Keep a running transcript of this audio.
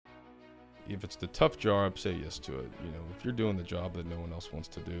if it's the tough job, say yes to it. If you're doing the job that no one else wants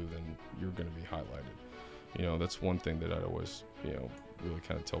to do, then you're going to be highlighted. That's one thing that I'd always, really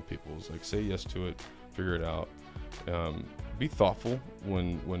kind of tell people is like, say yes to it, figure it out. Be thoughtful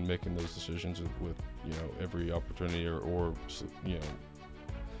when making those decisions with every opportunity or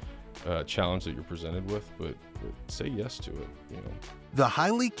challenge that you're presented with, but say yes to it. The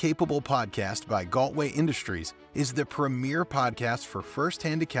Highly Capable Podcast by Galtway Industries is the premier podcast for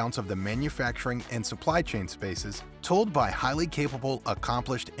first-hand accounts of the manufacturing and supply chain spaces told by highly capable,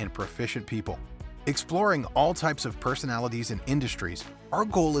 accomplished, and proficient people. Exploring all types of personalities and industries, our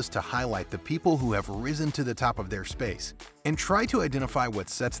goal is to highlight the people who have risen to the top of their space and try to identify what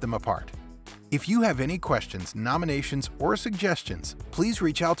sets them apart. If you have any questions, nominations, or suggestions, please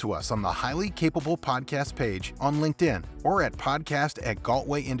reach out to us on the Highly Capable Podcast page on LinkedIn or at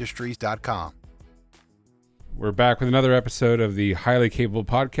podcast@galtwayindustries.com. We're back with another episode of the Highly Capable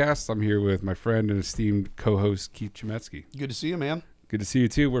Podcast. I'm here with my friend and esteemed co-host, Keith Chemetsky. Good to see you, man. Good to see you,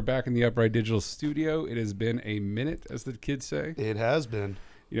 too. We're back in the Upright Digital studio. It has been a minute, as the kids say. It has been.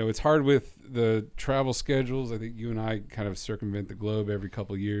 It's hard with the travel schedules. I think you and I kind of circumvent the globe every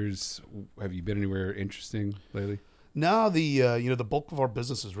couple of years. Have you been anywhere interesting lately? No, the bulk of our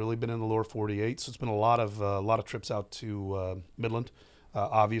business has really been in the lower 48, so it's been a lot of trips out to Midland.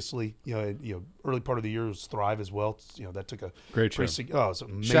 Obviously, early part of the year was Thrive as well. That took a great show. It's an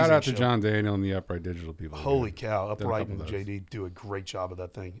amazing Shout out to show. John Daniel and the Upright Digital people. Holy cow! Upright and those. JD do a great job of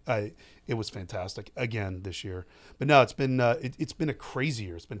that thing. It was fantastic again this year. But no, it's been a crazy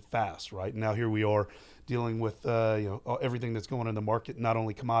year. It's been fast, right? Now here we are dealing with everything that's going on in the market, not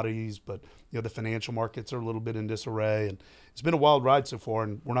only commodities, but the financial markets are a little bit in disarray, and it's been a wild ride so far,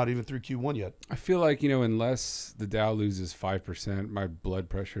 and we're not even through Q1 yet. I feel like, unless the Dow loses 5%, my blood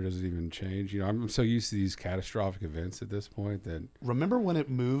pressure doesn't even change. I'm so used to these catastrophic events at this point that... Remember when it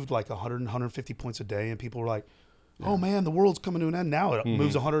moved like 100, 150 points a day, and people were like, oh man, the world's coming to an end. Now it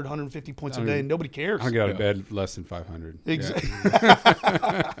moves 100, 150 points a day, and nobody cares. I get out of bed less than 500. Exactly.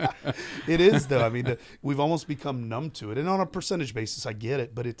 Yeah. It is, though. I mean, we've almost become numb to it. And on a percentage basis, I get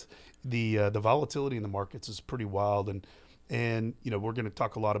it, but it's the volatility in the markets is pretty wild. And we're going to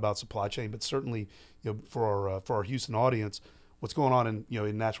talk a lot about supply chain, but certainly, for our Houston audience, what's going on in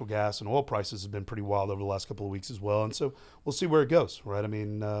natural gas and oil prices has been pretty wild over the last couple of weeks as well. And so we'll see where it goes, right? I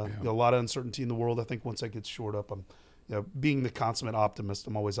mean, a lot of uncertainty in the world. I think once that gets shored up, I'm, being the consummate optimist,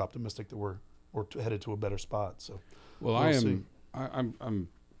 I'm always optimistic that we're headed to a better spot. So, well, I'm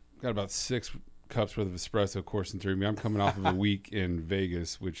got about 6 cups worth of espresso coursing through me. I'm coming off of a week in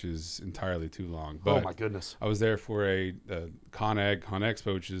Vegas, which is entirely too long. But oh my goodness! I was there for a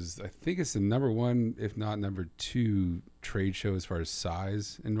ConExpo, which is, I think it's the #1, if not #2, trade show as far as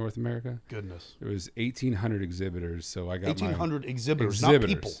size in North America. Goodness, there was 1,800 exhibitors, so I got 1,800 exhibitors, not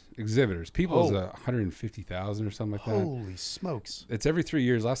people. Exhibitors. People is 150,000 or something like that. Holy smokes! It's every 3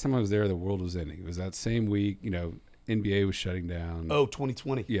 years. Last time I was there, the world was ending. It was that same week. NBA was shutting down. Oh,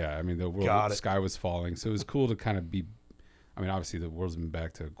 2020. Yeah, I mean, the sky was falling. So it was cool to kind of be, I mean, obviously the world's been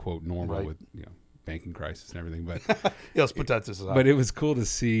back to, quote, normal right. with, banking crisis and everything. But yeah, let's put that to aside. But it was cool to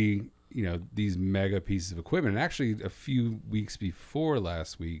see, these mega pieces of equipment. And actually, a few weeks before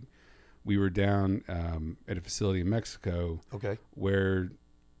last week, we were down at a facility in Mexico where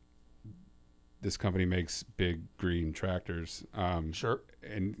this company makes big green tractors. Sure.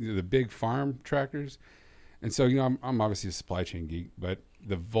 And the big farm tractors. And so, I'm obviously a supply chain geek, but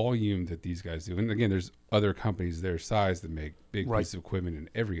the volume that these guys do, and again, there's other companies their size that make big pieces of equipment in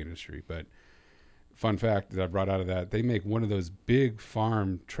every industry. But fun fact that I brought out of that, they make one of those big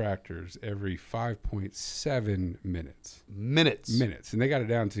farm tractors every 5.7 minutes. Minutes. And they got it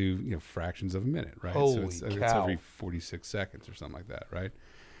down to, fractions of a minute, right? Holy so cow. it's every 46 seconds or something like that, right?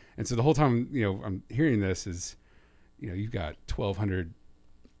 And so the whole time, I'm hearing this is, you've got 1,200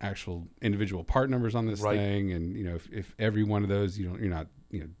 actual individual part numbers on this thing, and if every one of those you're not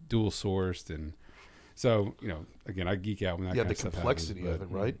dual sourced, and so again, I geek out when that kind of stuff happens. The complexity of it,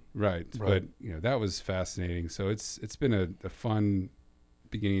 right. But that was fascinating. So it's been a fun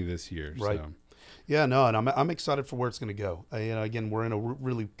beginning of this year. Right. So. Yeah, no, and I'm excited for where it's going to go. Again, we're in a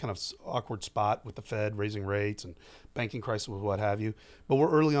really kind of awkward spot with the Fed raising rates and banking crisis with what have you. But we're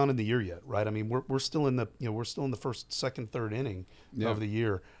early on in the year yet, right? I mean, we're still in the first, second, third inning of the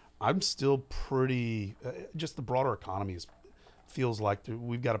year. I'm still pretty. Just the broader economy feels like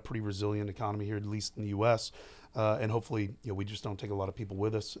we've got a pretty resilient economy here, at least in the U.S. And hopefully, we just don't take a lot of people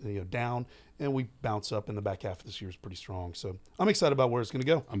with us, down, and we bounce up in the back half of this year is pretty strong. So I'm excited about where it's going to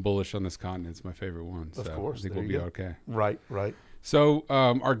go. I'm bullish on this continent. It's my favorite one. Of so course. I think we'll be okay. Right. So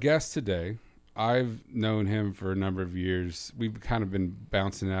our guest today, I've known him for a number of years. We've kind of been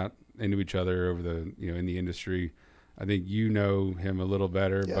bouncing out into each other over the, in the industry. I think you know him a little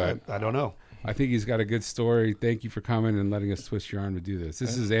better, but I don't know. I think he's got a good story. Thank you for coming and letting us twist your arm to do this.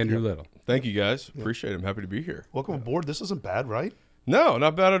 This is Andrew Little. Thank you, guys. Appreciate it. I'm happy to be here. Welcome aboard. This isn't bad, right? No,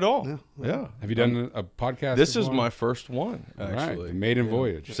 not bad at all. Yeah. Have you done a podcast? This is before? my first one, actually. Right. Maiden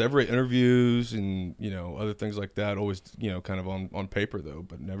voyage. Several interviews and, other things like that. Always, kind of on paper, though,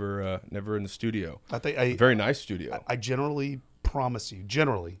 but never in the studio. I think Very nice studio. I generally promise you,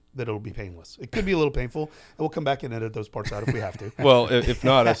 that it'll be painless. It could be a little painful, and we'll come back and edit those parts out if we have to. Well, if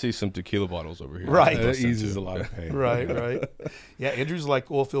not, I see some tequila bottles over here. Right. That eases a lot of pain. Right. Yeah, Andrew's like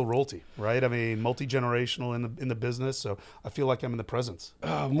Oilfield royalty, right? I mean, multi-generational in the business, so I feel like I'm in the presence.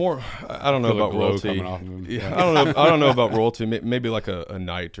 More, I don't know Feel about a glow royalty. coming off of him. Yeah, I don't know about royalty. Maybe like a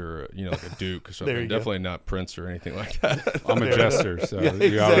knight or like a duke or something. There you Definitely not prince or anything like that. I'm a jester, so Yeah,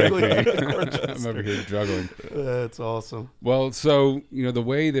 you outrate exactly. me. I'm over here juggling. That's awesome. Well, so, the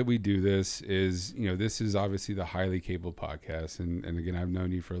way that we do this is, this is obviously the Highly Capable podcast. And again, I've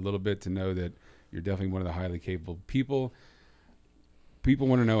known you for a little bit to know that you're definitely one of the highly capable people. People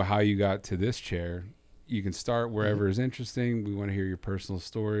want to know how you got to this chair. You can start wherever is interesting. We want to hear your personal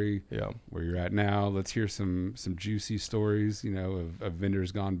story, where you're at now. Let's hear some juicy stories, of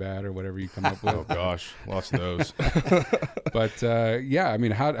vendors gone bad or whatever you come up with. Oh gosh, lots of those. But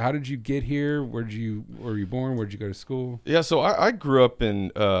how did you get here? Were you born? Where'd you go to school? Yeah, so I grew up in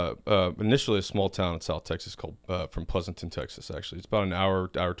initially a small town in South Texas called from Pleasanton, Texas. Actually, it's about an hour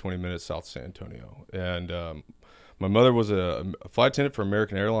 20 minutes south of San Antonio. And my mother was a flight attendant for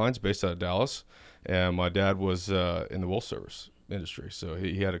American Airlines, based out of Dallas. And my dad was in the wool service industry. So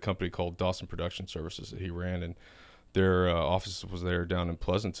he had a company called Dawson Production Services that he ran, and their office was there down in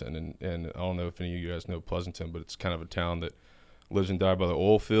Pleasanton. And I don't know if any of you guys know Pleasanton, but it's kind of a town that lives and dies by the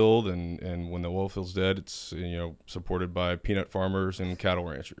oil field. And when the oil field's dead, it's supported by peanut farmers and cattle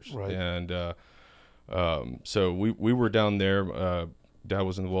ranchers. Right. And so we were down there. Dad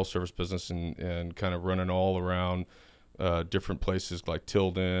was in the wool service business and kind of running all around different places like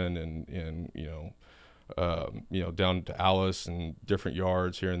Tilden and down to Alice and different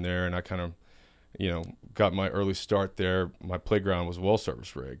yards here and there. And I kind of, got my early start there. My playground was a well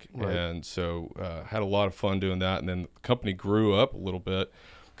service rig. Right. And so had a lot of fun doing that. And then the company grew up a little bit,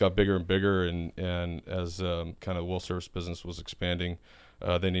 got bigger and bigger. And as kind of the well service business was expanding,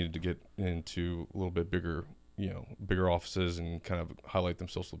 they needed to get into a little bit bigger offices and kind of highlight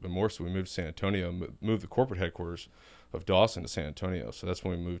themselves a little bit more. So we moved to San Antonio, moved the corporate headquarters of Dawson to San Antonio. So that's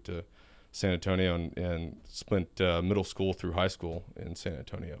when we moved to San Antonio and spent middle school through high school in San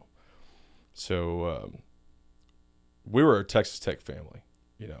Antonio. So we were a Texas Tech family,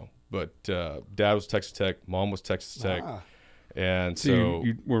 but dad was Texas Tech, mom was Texas Tech. And so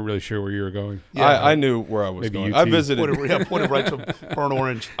you weren't really sure where you were going. Yeah, I knew where I was Maybe going. UT. I visited. Pointed right to Burnt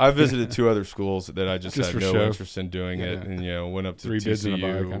Orange. I visited two other schools that I just had for no show. interest in doing it, and weither to Three bids in a buy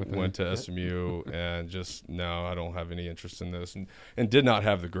TCU, kind of thing. went to SMU, and just no, I don't have any interest in this, and did not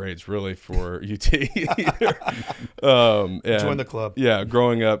have the grades really for UT either. Join the club. Yeah,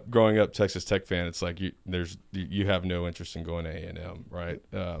 growing up Texas Tech fan, it's like you have no interest in going to A&M, right?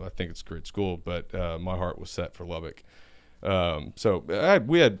 I think it's a great school, but my heart was set for Lubbock. So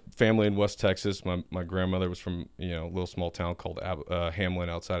we had family in West Texas. My grandmother was from a little small town called Hamlin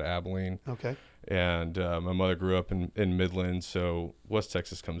outside of Abilene. Okay. And my mother grew up in Midland, so West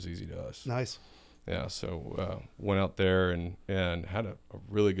Texas comes easy to us. Nice. Yeah, so went out there and had a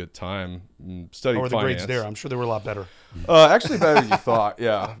really good time. Studied How were the finance. grades there? I'm sure they were a lot better. Actually, better than you thought.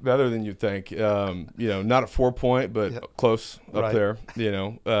 Yeah, better than you'd think. Not a 4-point, but close up Right. there.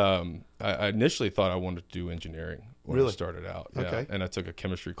 I initially thought I wanted to do engineering when I Really? started out. Okay. Yeah. And I took a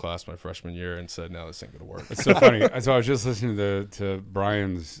chemistry class my freshman year and said, no, this ain't going to work. It's so funny. So I was just listening to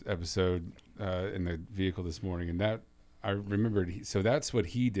Brian's episode in the vehicle this morning, and that I remembered. So that's what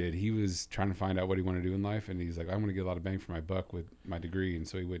he did. He was trying to find out what he wanted to do in life, and he's like, I want to get a lot of bang for my buck with my degree, and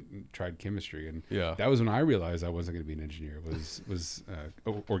so he went and tried chemistry. And that was when I realized I wasn't going to be an engineer. Was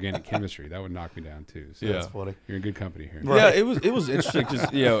organic chemistry. That would knock me down too. So That's funny. you're in good company here. Yeah, it was interesting because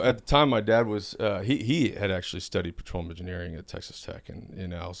at the time my dad was he had actually studied petroleum engineering at Texas Tech,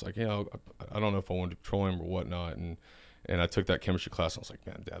 and I was like, I don't know if I wanted to petroleum or whatnot, and I took that chemistry class. And I was like,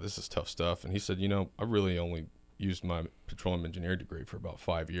 man, Dad, this is tough stuff. And he said, I really only used my petroleum engineering degree for about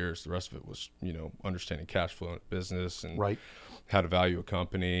 5 years. The rest of it was understanding cash flow in a business and Right. how to value a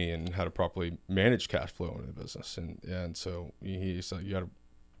company and how to properly manage cash flow in a business. And so he said, you got to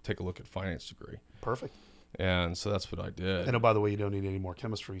take a look at finance degree. Perfect. And so that's what I did. And by the way, you don't need any more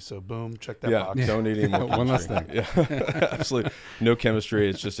chemistry. So boom, check that Yeah, box. don't need any more One less chemistry. Yeah, absolutely. No chemistry.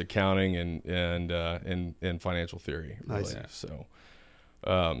 It's just accounting and financial theory. Really. Nice. So,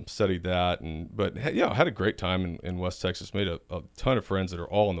 studied that, but I had a great time in West Texas. Made a ton of friends that are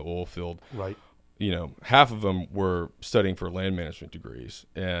all in the oil field. Right. Half of them were studying for land management degrees,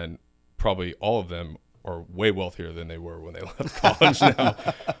 and probably all of them are way wealthier than they were when they left college now.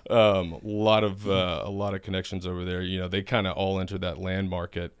 A lot of connections over there. They kind of all entered that land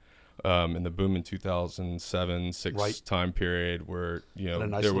market in the boom in 2007-6 Right. time period, where And a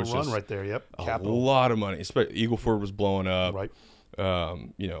nice there little was run just right there. Yep. a Capital. lot of money. Eagle Ford was blowing up. Right.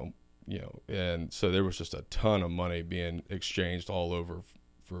 And so there was just a ton of money being exchanged all over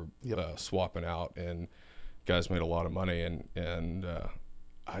for Yep. swapping out, and guys made a lot of money, and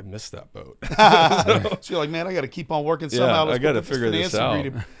I missed that boat. So you're like, man, I got to keep on working somehow. I got to put figure this out.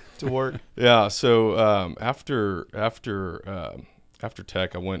 finance to work. Yeah. So after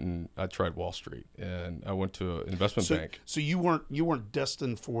tech, I tried Wall Street, and I went to an investment bank. So you weren't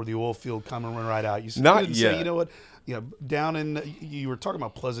destined for the oil field coming right out. You Not didn't yet. Say, you know what? Down in, you were talking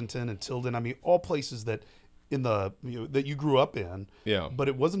about Pleasanton and Tilden. I mean, all places that that you grew up in. Yeah. But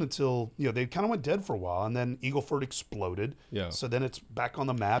it wasn't until they kind of went dead for a while, and then Eagle Ford exploded. Yeah. So then it's back on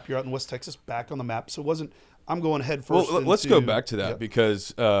the map. You're out in West Texas, back on the map. So it wasn't. I'm going head first. Well, let's go back to that Yep.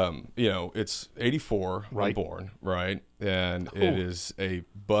 because it's 84. Right. I'm born, right, and it is a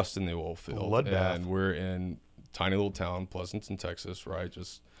bust in the oil field, Bloodbath. and we're in tiny little town, Pleasanton, Texas, right,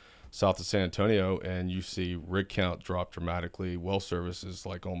 just south of San Antonio, and you see rig count drop dramatically. Well service is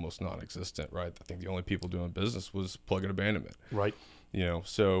like almost non-existent, right? I think the only people doing business was plug and abandonment. Right.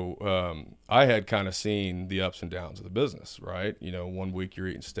 So I had kind of seen the ups and downs of the business, right? 1 week you're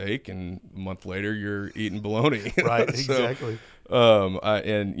eating steak, and a month later you're eating bologna. Right. So, Exactly. I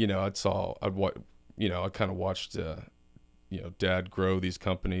kind of watched, Dad grow these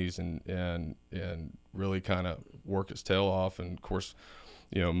companies and really kind of work his tail off, and of course,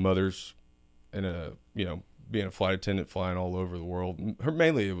 mother's being a flight attendant, flying all over the world.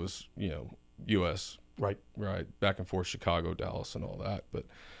 Mainly it was U.S. Right. back and forth, Chicago, Dallas, and all that. But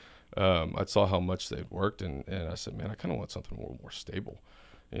I saw how much they'd worked, and I said, man, I kind of want something more stable,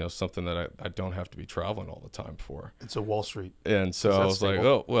 something that I don't have to be traveling all the time for. And so Wall Street. And so I was stable? like,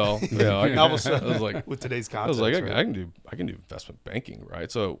 oh well, I All of a sudden, was like, with today's I context, was like, right? I can do investment banking,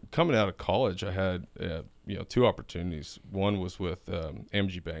 right? So coming out of college, I had two opportunities. One was with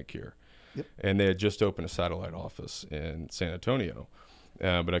MG Bank here, Yep. and they had just opened a satellite office in San Antonio.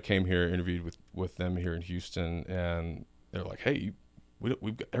 But I came here, interviewed with them here in Houston, and they're like, hey,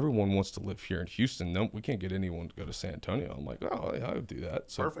 we've got, everyone wants to live here in Houston. No, we can't get anyone to go to San Antonio. I'm like, oh, yeah, I would do that.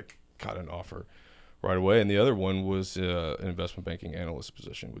 So Perfect. got an offer right away. And the other one was an investment banking analyst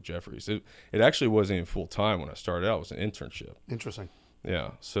position with Jefferies. It actually wasn't even full time when I started out. It was an internship. Interesting.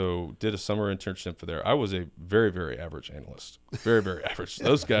 Yeah. So did a summer internship for there. I was a very, very average analyst. Very, very average.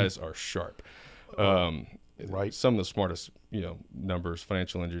 Those guys are sharp. Right. Some of the smartest, numbers,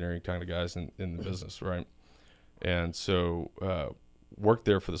 financial engineering kind of guys in the business, right? And so worked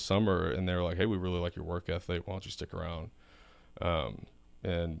there for the summer, and they were like, hey, we really like your work ethic. Why don't you stick around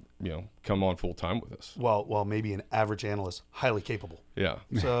and, come on full time with us? Well, maybe an average analyst, highly capable. Yeah.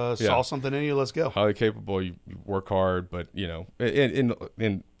 So saw something in you, let's go. Highly capable, you work hard, but,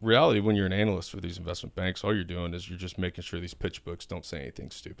 in reality, when you're an analyst for these investment banks, all you're doing is you're just making sure these pitch books don't say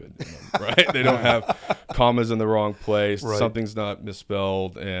anything stupid, in them, right? They don't have commas in the wrong place, Right. something's not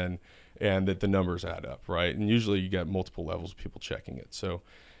misspelled, and that the numbers add up, right? And usually you got multiple levels of people checking it. So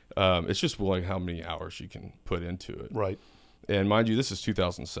it's just like how many hours you can put into it. Right. And mind you, this is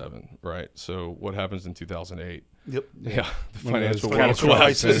 2007, right? So what happens in 2008? Yep. Yeah, the One of those financial world financial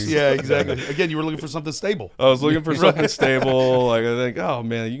collapses. crises. Yeah, exactly. Again, you were looking for something stable. I was looking for something stable. Like I think, oh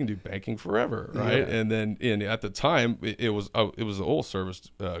man, you can do banking forever, right? Yeah. And then, at the time, it was the oil service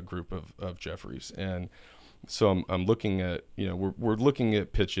group of Jefferies, and so I'm looking at we're looking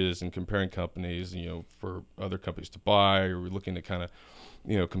at pitches and comparing companies, for other companies to buy, or we're looking at kind of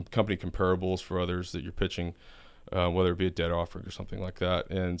company comparables for others that you're pitching. Whether it be a debt offering or something like that.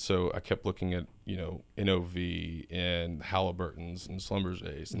 And so I kept looking at, NOV and Halliburton's and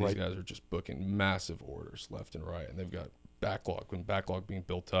Schlumberger's, and Right. these guys are just booking massive orders left and right, and they've got backlog being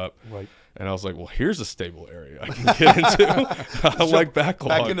built up. Right. And I was like, well, here's a stable area I can get into. I like backlog.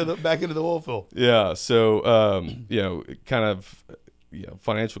 Back into the oil field. Yeah. So, it kind of,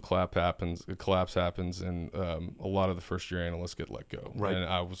 financial collapse happens, and a lot of the first year analysts get let go. Right. And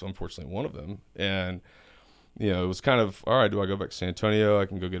I was unfortunately one of them. And it was kind of, all right, do I go back to San Antonio? I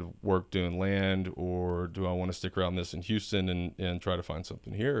can go get work doing land, or do I want to stick around this in Houston and try to find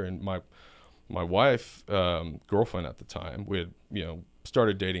something here? And my wife, girlfriend at the time, we had,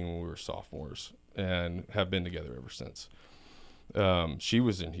 started dating when we were sophomores and have been together ever since. she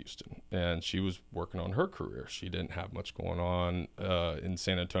was in Houston and she was working on her career. She didn't have much going on in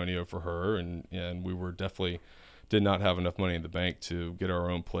San Antonio for her, and we were definitely did not have enough money in the bank to get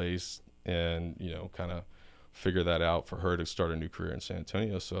our own place and, you know, kind of figure that out for her to start a new career in San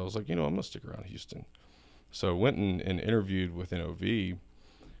Antonio. So I was like, you know, I'm gonna stick around Houston. So I went and interviewed with NOV,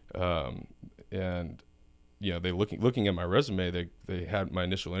 and you know, they looking at my resume, they had my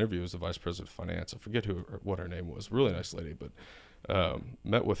initial interview as the vice president of finance. I forget what her name was. Really nice lady, but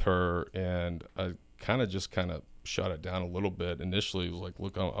met with her, and I kind of shot it down a little bit. Initially, it was like,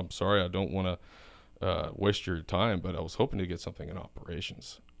 look, I'm sorry, I don't want to waste your time, but I was hoping to get something in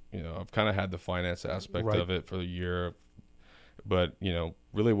operations. You know, I've kind of had the finance aspect Right. of it for the year, but you know,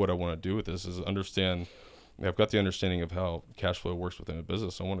 really what I want to do with this is understand. I've got the understanding of how cash flow works within a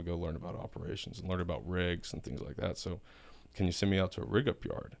business. I want to go learn about operations and learn about rigs and things like that. So can you send me out to a rig up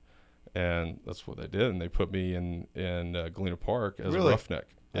yard? And that's what they did. And they put me in Galena Park as Really? a roughneck.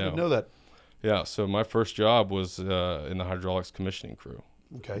 I didn't know that. Yeah. So my first job was in the hydraulics commissioning crew.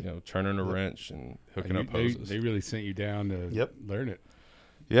 Okay. You know, turning a wrench and hooking up hoses. They really sent you down to learn it.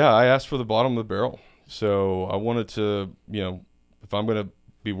 Yeah. I asked for the bottom of the barrel. So I wanted to, you know, if I'm going to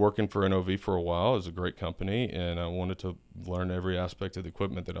be working for NOV for a while, it's a great company, and I wanted to learn every aspect of the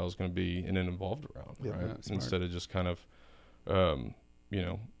equipment that I was going to be in and involved around, right? Instead of just kind of, you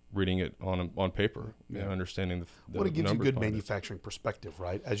know, reading it on paper, and understanding the Well, it gives you numbers good behind it. manufacturing perspective,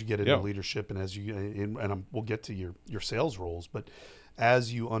 right? As you get into leadership and as you, we'll get to your sales roles, but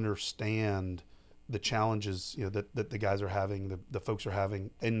as you understand the challenges, you know, that the guys are having, the folks are having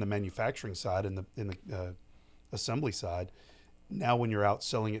in the manufacturing side and in the assembly side. Now, when you're out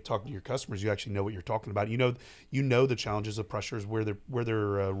selling it, talking to your customers, you actually know what you're talking about. You know the challenges, the pressures, where there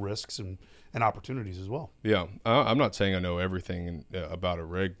risks and opportunities as well. Yeah, I'm not saying I know everything about a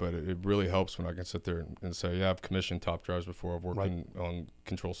rig, but it really helps when I can sit there and say, yeah, I've commissioned top drives before. I've worked on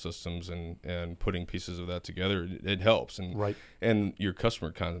control systems and putting pieces of that together. It helps, and your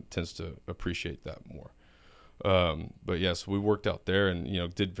customer kind of tends to appreciate that more. But yes, we worked out there and, you know,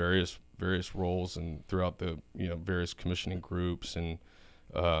 did various roles and throughout the, you know, various commissioning groups and,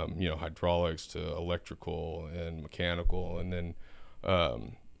 you know, hydraulics to electrical and mechanical. And then,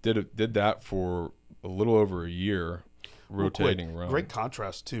 did that for a little over a year, rotating around. Great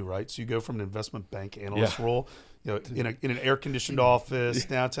contrast too, right? So you go from an investment bank analyst role, you know, in an air conditioned office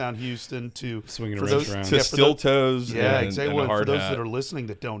downtown Houston to swinging a wrench around to steel toes. Exactly. And a hard for those hat. that are listening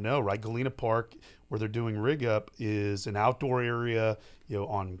that don't know, right? Galena Park, where they're doing rig up, is an outdoor area, you know,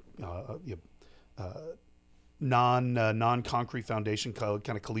 on non-concrete foundation, kind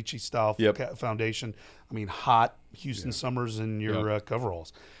of caliche style foundation. I mean, hot Houston summers in your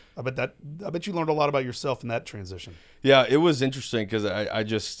coveralls. I bet you learned a lot about yourself in that transition. Yeah, it was interesting because I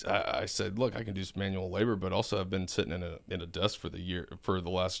said, look, I can do some manual labor, but also I've been sitting in a desk for the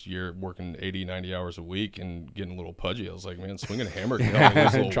last year, working 80, 90 hours a week and getting a little pudgy. I was like, man, swinging a hammer can help me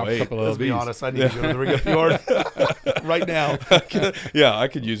lose a little weight. Let's be honest, I need to go to the rig up yard right now. Yeah, I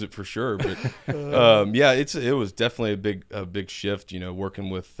could use it for sure. But it was definitely a big shift, you know, working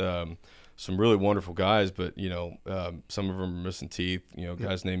with some really wonderful guys, but, you know, some of them are missing teeth, you know,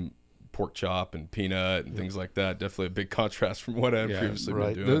 guys named Pork Chop and Peanut and things like that. Definitely a big contrast from what I had previously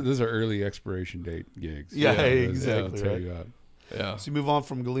been doing. Those are early expiration date gigs. Yeah, exactly. I'll tell you that. Yeah. So you move on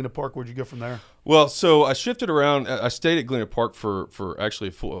from Galena Park. Where'd you go from there? Well, so I shifted around. I stayed at Galena Park for actually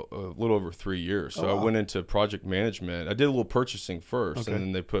a little over 3 years. So I went into project management. I did a little purchasing first, and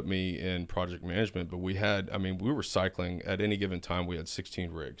then they put me in project management. But we were cycling at any given time. We had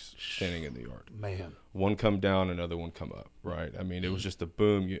 16 rigs standing in the yard. Man. One come down, another one come up, right? I mean, it was just a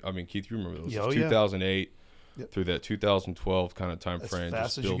boom. Keith, you remember those. 2008 through that 2012 kind of time frame.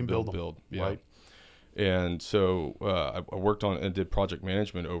 Fast as you can build them. Yeah. Right. And so I worked on and did project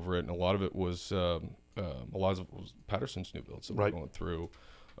management over it, and a lot of it was Patterson's new builds that we're going through,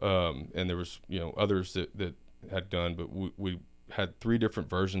 and there was, you know, others that had done, but we had 3 different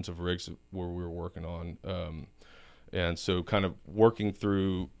versions of rigs where we were working on, and so kind of working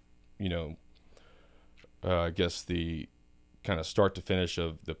through, you know, I guess the kind of start to finish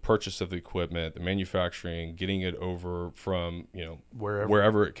of the purchase of the equipment, the manufacturing, getting it over from, you know,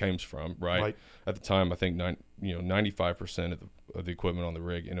 wherever it came from, right? At the time, I think 95% of the equipment on the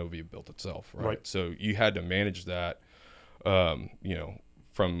rig, NOV built itself, right? So you had to manage that, you know,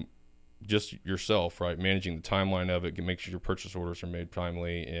 from just yourself, right? Managing the timeline of it, make sure your purchase orders are made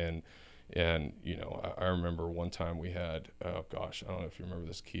timely, and you know, I remember one time we had, oh gosh, I don't know if you remember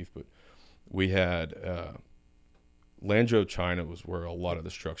this, Keith, but we had Lanzhou, China was where a lot of the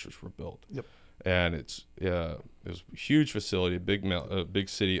structures were built. Yep. And it was a huge facility, a big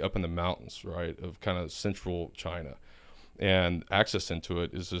city up in the mountains, right, of kind of central China. and access into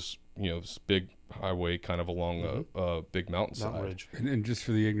it is this, this big highway kind of along a big mountainside. Mountain ridge. And just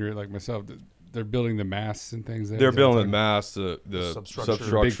for the ignorant like myself, they're building the masts and things. They're building the masts, the substructure.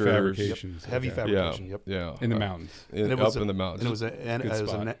 substructures, big fabrications. Heavy Okay. fabrication. Yep. yeah, In the mountains. And it up was in the mountains. And it was it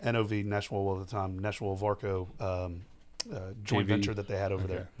was spot. a NOV, National Oil at the time, National Oil Varco joint JV. venture that they had over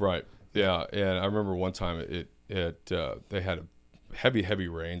Okay. there. Right. Yeah, and I remember one time they had heavy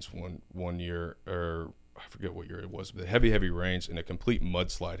rains one year, or I forget what year it was, but heavy rains and a complete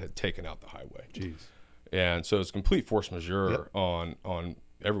mudslide had taken out the highway. Jeez. And so it's complete force majeure Yep. on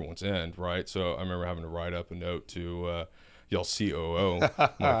everyone's end, right? So I remember having to write up a note to y'all COO,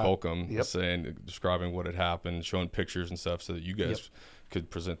 Mike Holcomb, Yep. describing what had happened, showing pictures and stuff so that you guys Yep. could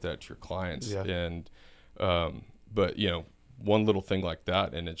present that to your clients. Yeah. And but one little thing like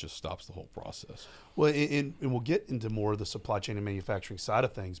that, and it just stops the whole process. Well, and we'll get into more of the supply chain and manufacturing side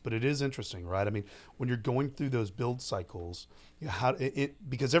of things, but it is interesting, right? I mean, when you're going through those build cycles,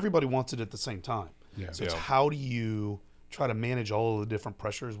 because everybody wants it at the same time. Yeah. So it's Yeah. how do you try to manage all of the different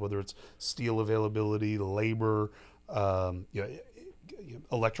pressures, whether it's steel availability, labor,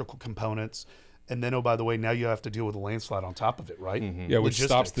 electrical components, and then, oh, by the way, now you have to deal with a landslide on top of it, right? Yeah, which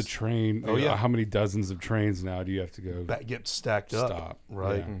stops the Logistics. train. Oh, yeah. How many dozens of trains now do you have to go? That get stacked up, Stop.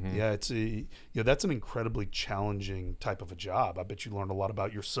 right? Yeah. Yeah, that's an incredibly challenging type of a job. I bet you learned a lot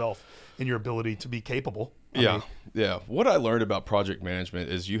about yourself and your ability to be capable. I mean, What I learned about project management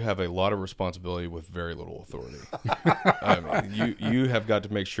is you have a lot of responsibility with very little authority. I mean, you have got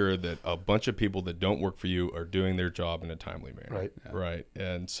to make sure that a bunch of people that don't work for you are doing their job in a timely manner. Right. Right.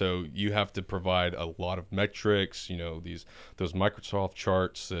 And so you have to provide a lot of metrics, those Microsoft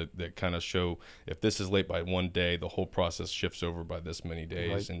charts that kind of show if this is late by one day, the whole process shifts over by this many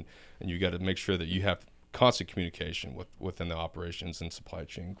days. Right. And you got to make sure that you have constant communication within the operations and supply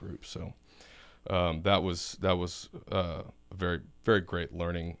chain group. So that was a very, very great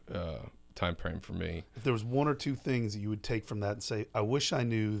learning time frame for me. if there was one or two things that you would take from that and say, I wish I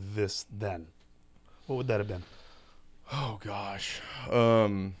knew this then, what would that have been? Oh gosh.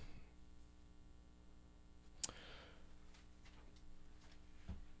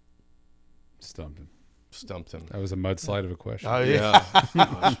 Stumped him. That That was a mudslide of a question. Oh, yeah.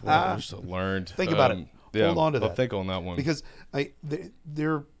 Gosh, what I just learned. Think about it. Yeah, Hold on to I'll that. think on that one. Because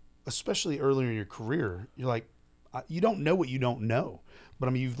they're especially earlier in your career, you're like, you don't know what you don't know. But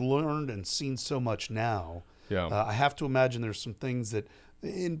I mean, you've learned and seen so much now. Yeah. I have to imagine there's some things that,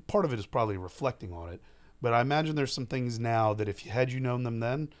 and part of it is probably reflecting on it, but I imagine there's some things now that if you had known them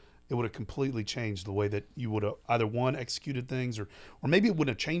then, it would have completely changed the way that you would have either executed things or maybe it wouldn't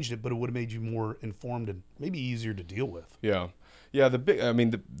have changed it, but it would have made you more informed and maybe easier to deal with. Yeah.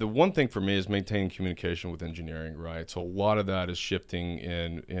 The one thing for me is maintaining communication with engineering, right? So a lot of that is shifting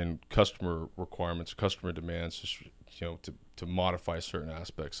in customer requirements, customer demands, to modify certain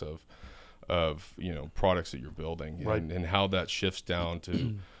aspects of products that you're building, Right. and how that shifts down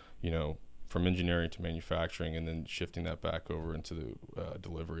to, from engineering to manufacturing, and then shifting that back over into the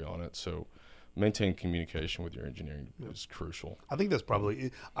delivery on it. So maintaining communication with your engineering is crucial. I think that's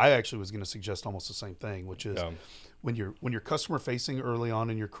probably, I actually was going to suggest almost the same thing, which is when you're customer facing early on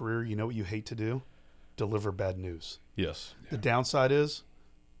in your career, you know what you hate to do? Deliver bad news. Yes. The downside is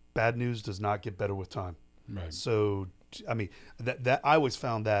bad news does not get better with time. Right. So, I mean, that I always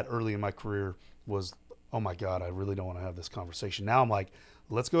found that early in my career was, oh my God, I really don't want to have this conversation. Now I'm like,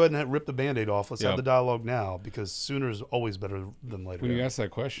 let's go ahead and rip the Band-Aid off. Let's have the dialogue now, because sooner is always better than later. When you asked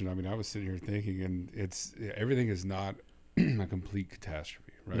that question, I mean, I was sitting here thinking, and everything is not a complete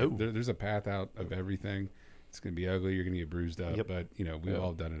catastrophe, right? No. There's a path out of everything. It's going to be ugly. You're going to get bruised up, Yep. but we've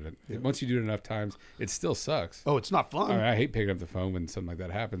all done it. Once you do it enough times, it still sucks. Oh, it's not fun. I mean, I hate picking up the phone when something like that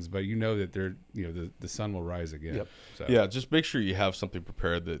happens, but you know that the sun will rise again. Yep. So. Yeah, just make sure you have something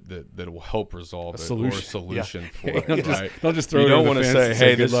prepared that will help resolve it, solution. or a solution for Don't it. just- Right? don't just throw you it don't in the want to fence say, and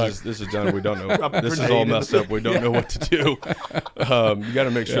 "Hey, good this luck." is done. We don't know. This is grenade all in messed up. We don't know what to do." You got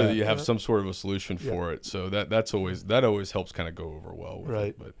to make sure that you have some sort of a solution for it. So that always helps kind of go over well with Right.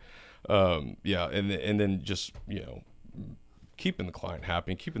 it. But and then just keeping the client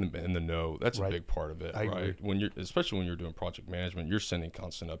happy and keeping them in the know. That's a Right. big part of it, I right? agree. Especially when you're doing project management, you're sending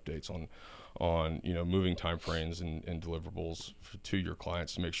constant updates on moving timeframes and deliverables to your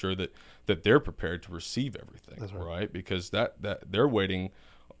clients to make sure that they're prepared to receive everything. That's right. Right? Because that they're waiting,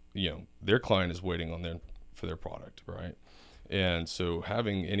 their client is waiting on them for their product, right? And so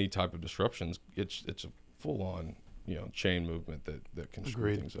having any type of disruptions, it's a full on chain movement that can screw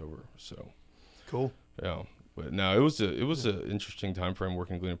Agreed. things over. So Cool. yeah. But no, it was an interesting time frame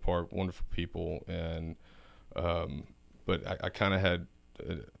working at Glen Park. Wonderful people, and but I kind of had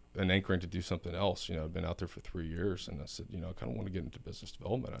an anchoring to do something else. You know, I've been out there for 3 years, and I said, you know, I kind of want to get into business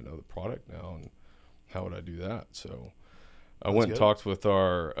development. I know the product now, and how would I do that? So I went and talked with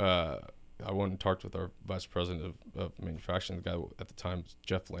our vice president of manufacturing, the guy at the time,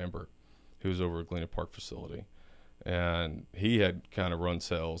 Jeff Lambert, who was over at Galena Park facility. And he had kind of run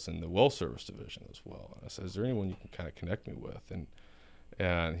sales in the well service division as well. And I said, is there anyone you can kind of connect me with?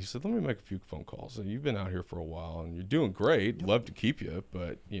 And he said, let me make a few phone calls. And you've been out here for a while, and you're doing great. Yep. Love to keep you,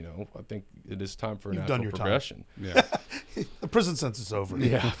 but, you know, I think it is time for a natural progression. Yeah. The prison sentence is over.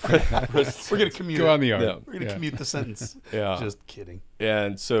 Yeah. We're going to commute. Go on the yard. Yeah. We're going to commute the sentence. Yeah. Just kidding.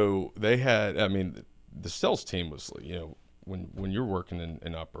 And so they had, I mean, the sales team was, you know, when you're working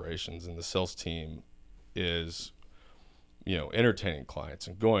in operations, and the sales team is, you know, entertaining clients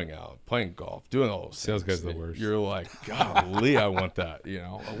and going out, playing golf, doing all those sales things. guys are the worst. You're like, golly, I want that. You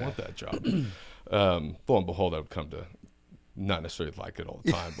know, I want that job. Lo and behold, I would come to not necessarily like it all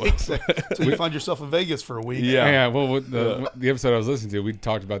the time. But So you find yourself in Vegas for a week. Yeah. Well, the episode I was listening to, we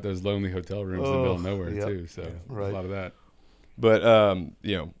talked about those lonely hotel rooms in the middle of nowhere too. So right. a lot of that. But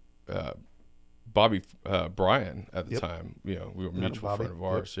you know, Bobby Bryan at the time, you know, we were a mutual friend of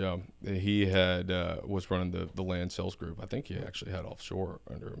ours. Yep. Yeah, he had was running the land sales group. I think he actually had offshore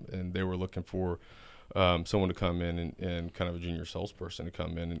under him, and they were looking for someone to come in and kind of a junior salesperson to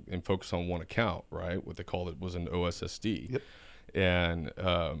come in and focus on one account, right? What they called it was an OSSD. Yep. And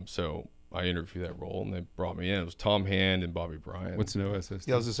so I interviewed that role, and they brought me in. It was Tom Hand and Bobby Bryan. What's an OSSD?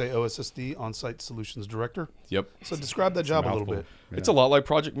 Yeah, I was going to say OSSD, On-Site Solutions Director. Yep. So describe that job a little bit. Yeah. It's a lot like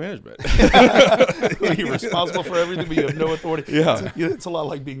project management. You're responsible for everything, but you have no authority. Yeah. It's a lot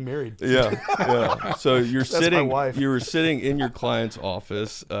like being married. Yeah. So you're my wife. you were sitting in your client's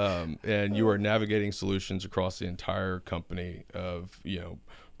office, and you are navigating solutions across the entire company of, you know,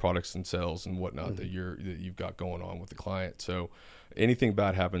 products and sales and whatnot that you've got going on with the client. So anything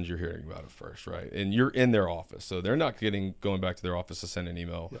bad happens, you're hearing about it first, right? And you're in their office, so they're not going back to their office to send an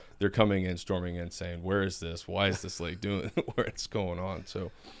email. Yep. They're coming in, storming in, saying, "Where is this? Why is this late doing? Where it's going on?"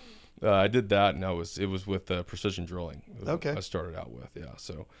 So I did that, and it was with Precision Drilling. Okay. I started out with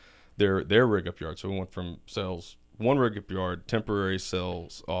So their rig up yard. So we went from sales, one rig up yard, temporary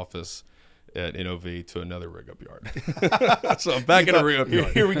sales office at NOV to another rig up yard. So I'm back in a rig up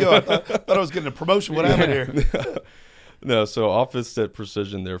yard. Here we go. I thought I was getting a promotion. What happened here? No, so office at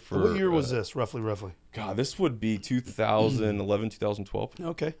Precision there for... What year was this, roughly? God, this would be 2011, 2012.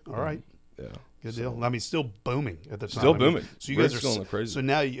 Okay, all right. Yeah. Good deal. I mean, still booming at the time. Still booming. So you guys are going crazy. So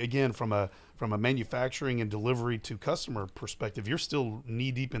now, again, from a manufacturing and delivery to customer perspective, you're still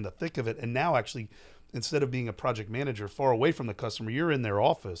knee deep in the thick of it. And now, actually, instead of being a project manager far away from the customer, you're in their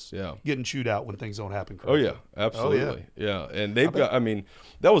office, getting chewed out when things don't happen correctly. Oh yeah, absolutely. Yeah, and they've got. I mean,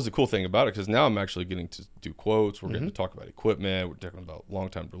 that was the cool thing about it, because now I'm actually getting to do quotes. We're getting to talk about equipment. We're talking about long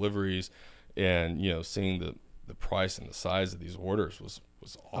time deliveries, and you know, seeing the price and the size of these orders was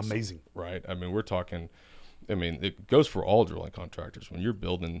awesome, amazing, right? I mean, we're talking. I mean, it goes for all drilling contractors. When you're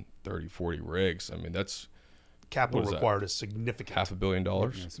building 30, 40 rigs, I mean, that's capital required is significant. $500 million.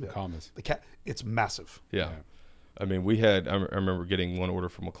 Yeah, some commas. It's massive. Yeah. I mean, we had. I remember getting one order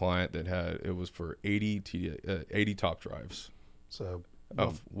from a client that it was for 80 top drives. So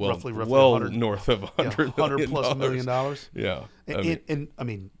roughly well 100, north of $100 plus million dollars. Yeah. And I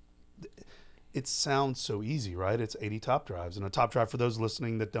mean, it sounds so easy, right? It's 80 top drives, and a top drive, for those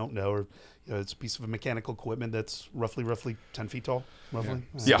listening that don't know, or you know, it's a piece of mechanical equipment that's roughly 10 feet tall, roughly.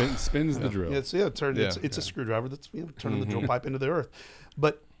 Yeah. Spins the drill. It's a screwdriver that's turning the drill pipe into the earth.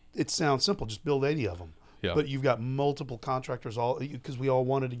 But it sounds simple. Just build 80 of them. Yeah. But you've got multiple contractors, all because we all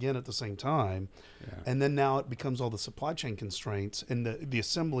want it again at the same time. Yeah. And then now it becomes all the supply chain constraints and the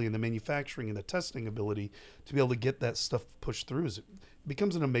assembly and the manufacturing and the testing ability to be able to get that stuff pushed through. It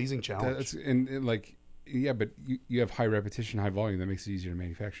becomes an amazing challenge. But you have high repetition, high volume. That makes it easier to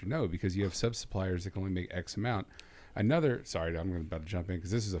manufacture. No, because you have sub-suppliers that can only make X amount. Sorry, I'm about to jump in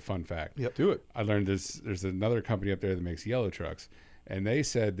because this is a fun fact. Yep. Do it. I learned this. There's another company up there that makes yellow trucks. And they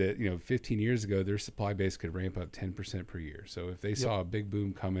said that, 15 years ago, their supply base could ramp up 10% per year. So if they saw a big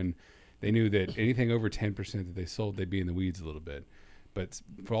boom coming, they knew that anything over 10% that they sold, they'd be in the weeds a little bit. But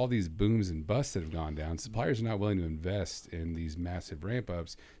for all these booms and busts that have gone down, suppliers are not willing to invest in these massive ramp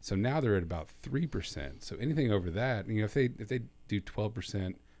ups. So now they're at about 3%. So anything over that, if they do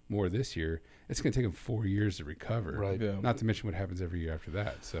 12% more this year, it's going to take them 4 years to recover. Right. Yeah. Not to mention what happens every year after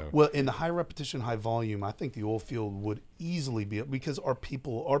that. So in the high repetition, high volume, I think the oil field would easily be, because our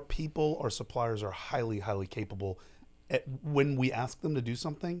suppliers are highly, highly capable. When we ask them to do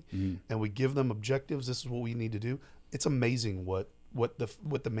something and we give them objectives, this is what we need to do. It's amazing what what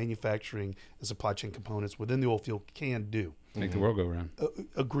the manufacturing and supply chain components within the oil field can do. Make the world go round.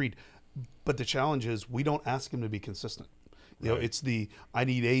 Agreed. But the challenge is we don't ask them to be consistent. You know, it's I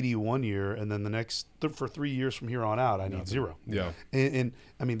need 80 one year, and then the next for 3 years from here on out, I need 0. Yeah. And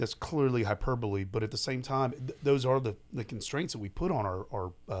I mean, that's clearly hyperbole, but at the same time, those are the constraints that we put on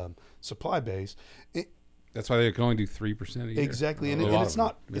our supply base. That's why they can only do 3% a year. Exactly, and it's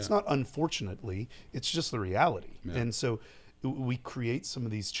not unfortunately, it's just the reality. Yeah. And so we create some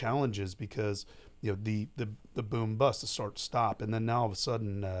of these challenges because the boom bust, the start stop, and then now all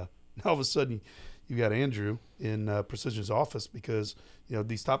of a sudden you got Andrew in Precision's office because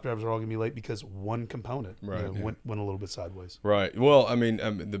these top drivers are all going to be late because one component went a little bit sideways. Right. Well, I mean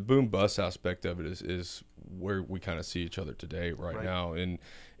the boom bust aspect of it is where we kind of see each other today right now,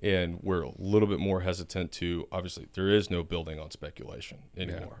 and we're a little bit more hesitant to. Obviously, there is no building on speculation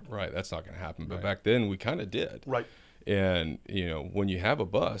anymore. Right. That's not going to happen. But back then we kind of did. Right. And when you have a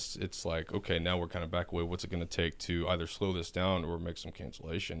bust, it's like, okay, now we're kind of back away. What's it going to take to either slow this down or make some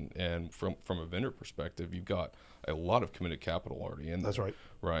cancellation? And from a vendor perspective, you've got a lot of committed capital already in there. That's right.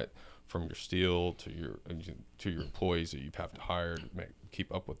 Right, from your steel to your employees that you have to hire to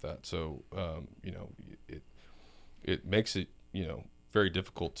keep up with that. So it makes it very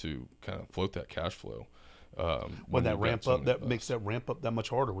difficult to kind of float that cash flow. When that ramp up, that makes that ramp up that much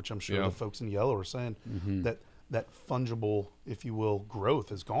harder, which I'm sure the folks in yellow are saying that fungible, if you will,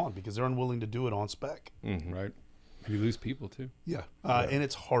 growth is gone because they're unwilling to do it on spec. Mm-hmm. Right. You lose people too. Yeah. And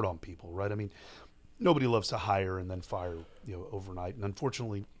it's hard on people, right? I mean, nobody loves to hire and then fire, overnight. And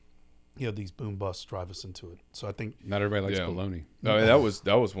unfortunately, these boom busts drive us into it. So I think not everybody likes baloney. I mean, that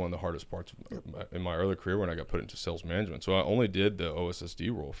was one of the hardest parts in my early career when I got put into sales management. So I only did the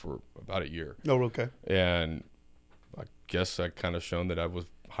OSSD role for about a year. Oh, okay. And I guess I kind of shown that I was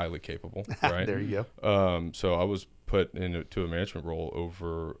highly capable, right? There you go. So I was put into a management role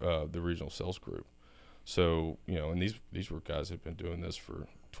over the regional sales group. So, and these were guys that had been doing this for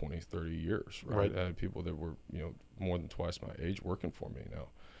 20, 30 years, right? I had people that were, more than twice my age working for me now.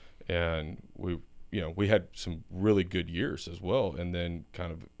 And we had some really good years as well. And then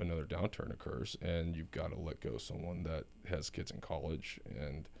kind of another downturn occurs and you've got to let go of someone that has kids in college.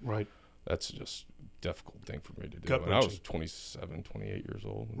 And that's just a difficult thing for me to do. And I was 27, 28 years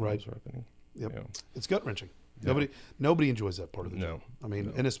old when that was happening. Yep. It's gut wrenching. Nobody enjoys that part of the job. I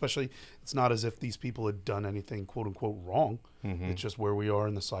mean, and especially it's not as if these people had done anything quote unquote wrong. Mm-hmm. It's just where we are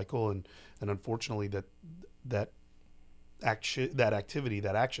in the cycle, and unfortunately that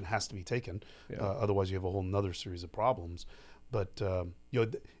action has to be taken. Otherwise, you have a whole nother series of problems. But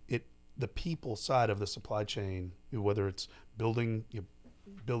the people side of the supply chain, whether it's building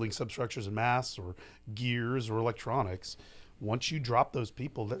substructures and masts or gears or electronics, once you drop those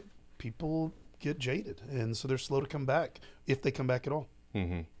people, that people get jaded, and so they're slow to come back if they come back at all.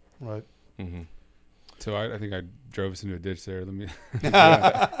 Mm-hmm. Right. Mm-hmm. So I think I drove us into a ditch there. Let me.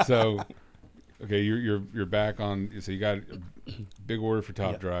 So, okay, you're back on. So you got a big order for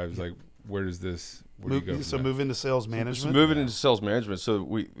top drives. Like, where does this? Where do you go? So move into sales management. So moving into sales management. So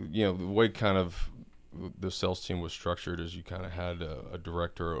we, the way kind of the sales team was structured is you kind of had a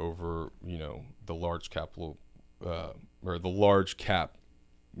director over, the large capital or the large cap,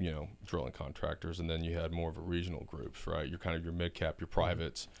 drilling contractors, and then you had more of a regional groups, right? You're kind of your mid cap, your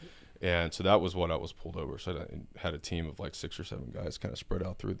privates, and so that was what I was pulled over. So I had a team of like 6 or 7 guys kind of spread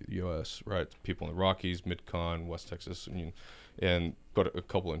out through the U.S., right? People in the Rockies, Mid-Con, West Texas, and got a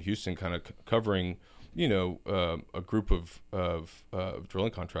couple in Houston, kind of covering, a group of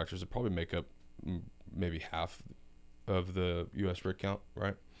drilling contractors that probably make up maybe half of the U.S. rig count,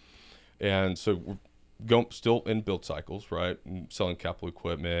 right? And so we're still in build cycles, right? And selling capital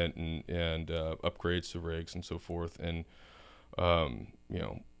equipment and upgrades to rigs and so forth. And,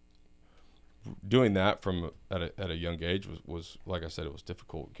 doing that from at a young age was like I said, it was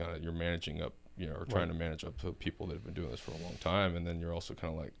difficult. Kind of you're managing up, or trying to manage up to people that have been doing this for a long time. And then you're also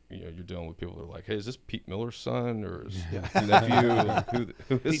kind of like, you're dealing with people that are like, hey, is this Pete Miller's son or is nephew?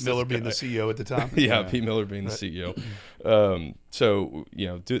 Who is Pete Miller being the CEO at the time? Pete Miller being the CEO. So,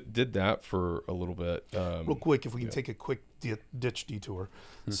 did that for a little bit. Real quick, if we can take a quick ditch detour.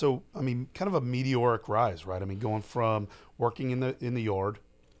 So, I mean, kind of a meteoric rise, right? I mean, going from working in the yard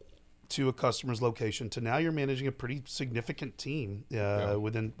to a customer's location to now you're managing a pretty significant team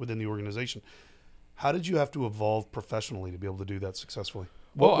within the organization. How did you have to evolve professionally to be able to do that successfully?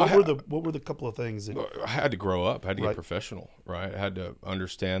 What were the couple of things that I had to grow up? I had to get professional, right? I had to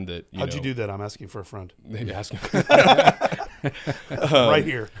understand that. How'd you do that? I'm asking for a friend. Right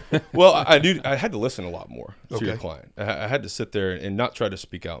here. Well, I had to listen a lot more to your client. I had to sit there and not try to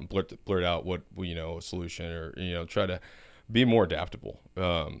speak out and blurt out what a solution or try to be more adaptable,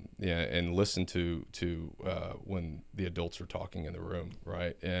 and listen to when the adults are talking in the room,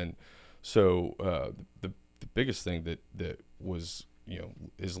 right? And so the biggest thing that was,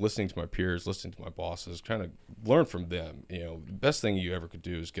 is listening to my peers, listening to my bosses, trying to learn from them. The best thing you ever could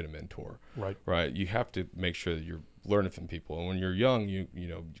do is get a mentor, right? You have to make sure that you're learning from people, and when you're young, you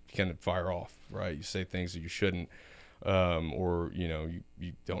kind of fire off, right? You say things that you shouldn't. Or you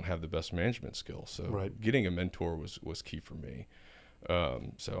don't have the best management skills. So getting a mentor was key for me.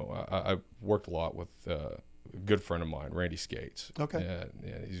 So I worked a lot with a good friend of mine, Randy Skates. Okay.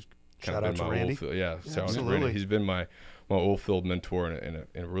 Yeah, he's Shout out to Randy. Oilfield, yeah, absolutely. Randy. He's been my Oilfield mentor and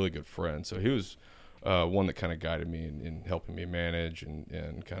a really good friend. So he was one that kind of guided me in helping me manage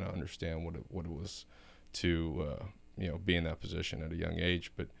and kind of understand what it was to be in that position at a young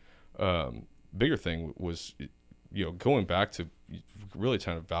age. But bigger thing was, going back to really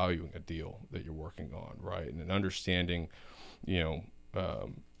kind of valuing a deal that you're working on, right? And understanding,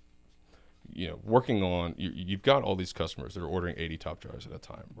 working on, you've got all these customers that are ordering 80 top dryers at a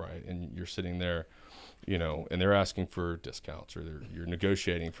time, right? And you're sitting there, and they're asking for discounts, or you're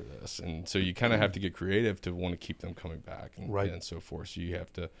negotiating for this. And so you kind of have to get creative to want to keep them coming back and so forth. So you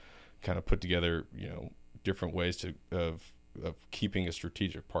have to kind of put together, different ways of keeping a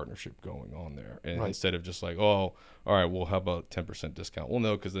strategic partnership going on there, and instead of just like, oh, all right, well, how about 10% discount? Well,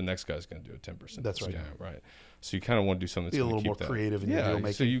 no, because the next guy's going to do a 10% That's discount, right? So you kind of want to do something that's be a little more creative in your deal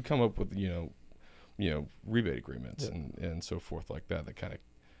making. So you come up with rebate agreements and so forth like that kind of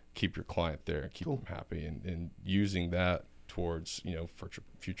keep your client there and keep them happy, and using that towards for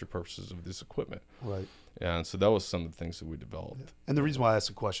future purposes of this equipment, right? And so that was some of the things that we developed. Yeah. And the reason why I asked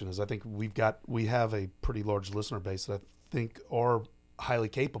the question is I think we have a pretty large listener base that I think are highly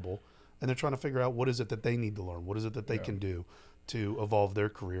capable, and they're trying to figure out what is it that they need to learn, what is it that they can do to evolve their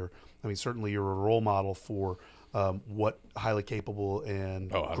career. I mean, certainly you're a role model for what highly capable and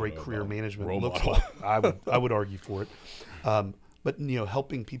great career management looks like. I would argue for it. But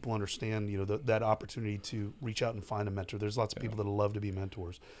helping people understand that opportunity to reach out and find a mentor. There's lots of people that love to be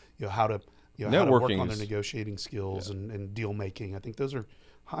mentors. How to how to work on their negotiating skills and deal making. I think those are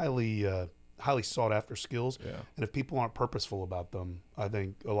highly sought after skills. And if people aren't purposeful about them, I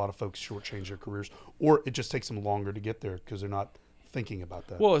think a lot of folks shortchange their careers, or it just takes them longer to get there because they're not thinking about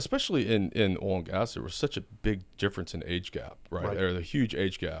that. Well, especially in oil and gas, there was such a big difference in age gap, right? Or the huge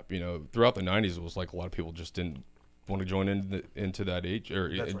age gap. Throughout the 90s, it was like a lot of people just didn't want to join into that age, or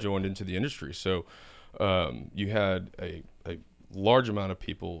joined into the industry. So you had a large amount of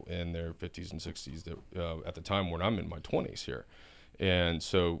people in their 50s and 60s that at the time when I'm in my 20s here. And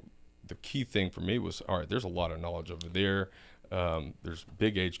so the key thing for me was, all right, there's a lot of knowledge over there. There's a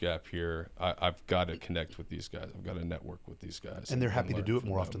big age gap here. I've got to connect with these guys. I've got to network with these guys. And they're happy to do it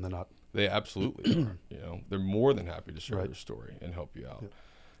more often than not. They absolutely are. They're more than happy to share their story and help you out. Yeah.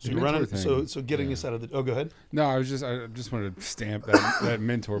 So you're running. So getting us out of the. Oh, go ahead. No, I just wanted to stamp that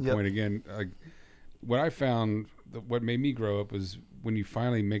mentor point again. Like, what I found, what made me grow up was when you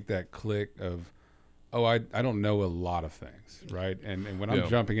finally make that click of, oh, I don't know a lot of things, right? And when I'm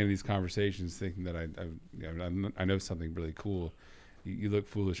jumping into these conversations thinking that I know something really cool, you look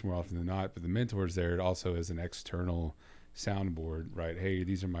foolish more often than not. But the mentor's there. It also is an external soundboard, right? Hey,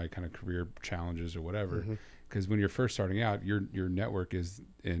 these are my kind of career challenges or whatever. Because when you're first starting out, your network is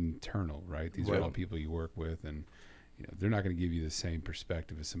internal, right? These are all people you work with, and they're not going to give you the same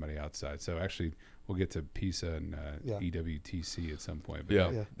perspective as somebody outside. So actually, we'll get to PISA and EWTC at some point.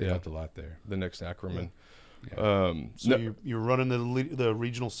 But they helped a lot there. The next acronym. So you're running the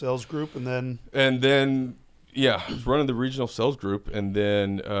regional sales group, and then I was running the regional sales group, and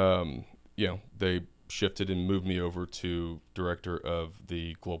then they shifted and moved me over to director of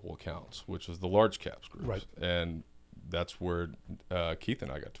the global accounts, which was the large caps group. Right. And that's where Keith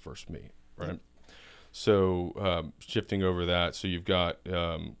and I got to first meet, right? So shifting over that, so you've got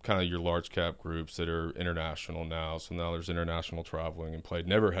kind of your large cap groups that are international now. So now there's international traveling and played.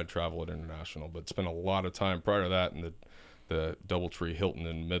 Never had travel at international, but spent a lot of time prior to that in the Doubletree Hilton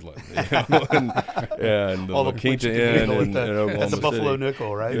in Midland, and the La Quinta Inn and Oklahoma the Buffalo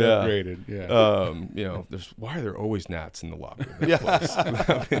Nickel, right? Upgraded, there's why are there always gnats in the lobby of that place?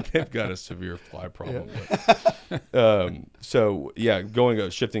 I mean, they've got a severe fly problem.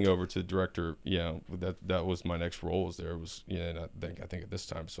 Shifting over to director, that was my next role. And I think at this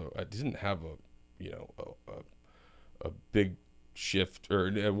time, so I didn't have a big shift, or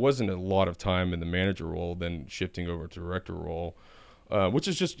it wasn't a lot of time in the manager role, then shifting over to director role, which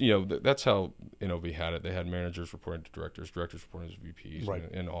is just that's how NOV had it. They had managers reporting to directors reporting to VPs,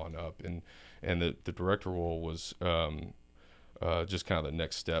 and on up, and the director role was just kind of the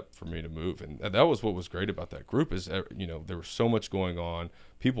next step for me to move. And that was what was great about that group is, you know, there was so much going on,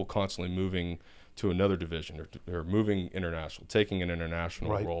 people constantly moving to another division or moving international, taking an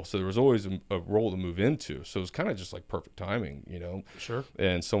international role. So there was always a role to move into. So it was kind of just like perfect timing, you know. Sure.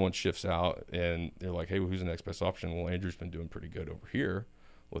 And someone shifts out and they're like, hey, well, who's the next best option? Well, Andrew's been doing pretty good over here.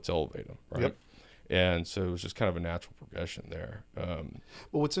 Let's elevate him, right? Yep. And so it was just kind of a natural progression there. Well,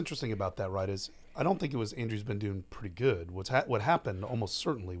 what's interesting about that, right, is I don't think it was Andrew's been doing pretty good. What happened almost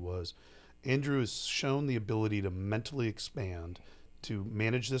certainly was Andrew has shown the ability to mentally expand, to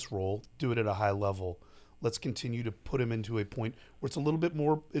manage this role, do it at a high level. Let's continue to put him into a point where it's a little bit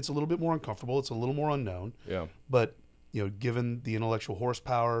more uncomfortable. It's a little more unknown. Yeah. But, you know, given the intellectual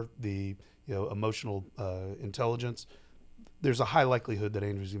horsepower, the, you know, emotional intelligence, there's a high likelihood that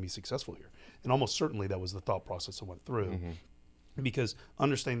Andrew's going to be successful here. And almost certainly that was the thought process I went through. Mm-hmm. Because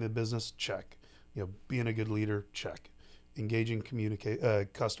understanding the business, check. You know, being a good leader, check. Engaging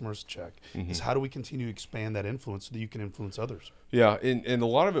customers, check. Mm-hmm. Is how do we continue to expand that influence so that you can influence others? Yeah, and a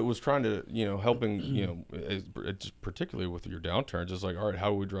lot of it was trying to, you know, helping, you know, particularly with your downturns, is like, all right,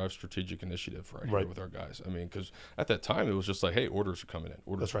 how do we drive strategic initiative here with our guys? I mean, because at that time it was just like, hey, orders are coming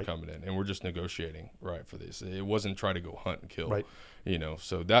in, and we're just negotiating, right, for these. It wasn't trying to go hunt and kill, right. You know.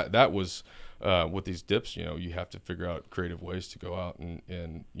 So that was with these dips, you know, you have to figure out creative ways to go out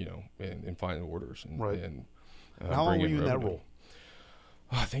and you know, and find the orders and how long were you in that role?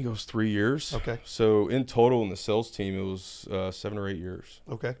 I think it was 3 years. Okay. So in total in the sales team, it was 7 or 8 years.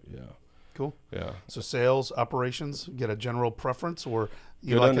 Okay. Yeah. Cool. Yeah. So sales, operations, get a general preference, or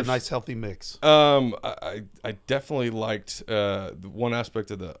you like a nice healthy mix? I definitely liked the one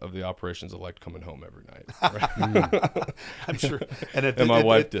aspect of the operations. I liked coming home every night. Right? I'm sure. And my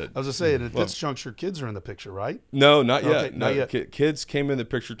wife did. I was gonna say, at this juncture, kids are in the picture, right? No, not yet. Okay, not yet. Kids came in the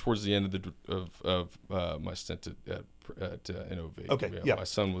picture towards the end of my stint at NOV. Okay. Yeah. My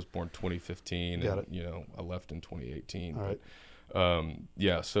son was born 2015, Got and it. you know, I left in 2018. All right.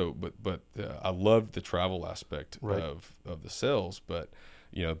 Yeah. So, but I loved the travel aspect of the sales, but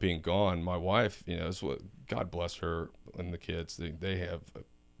you know, being gone, my wife, you know, is what, God bless her and the kids. They have,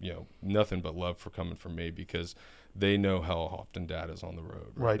 you know, nothing but love for coming from me because they know how often Dad is on the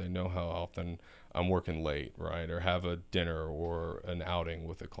road. Right. They know how often I'm working late, right, or have a dinner or an outing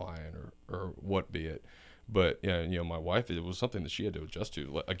with a client or what be it. But you know, my wife, it was something that she had to adjust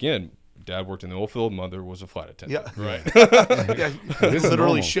to. Again, Dad worked in the oilfield. Mother was a flight attendant. Yeah. Right. Yeah.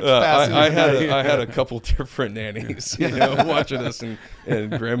 Literally ships passing. I had a couple different nannies, you know, watching us and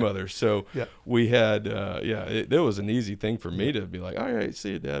grandmothers. So we had, it was an easy thing for me to be like, all right,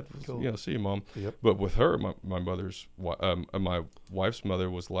 see you, Dad. Cool. You know, see you, Mom. Yep. But with her, my wife's mother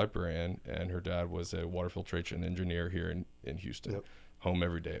was a librarian, and her dad was a water filtration engineer here in Houston. Yep. Home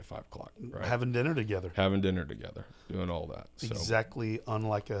every day at 5 o'clock, right? Having dinner together, doing all that. So, exactly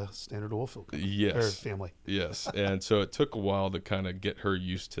unlike a standard oilfield family. Yes, and so it took a while to kind of get her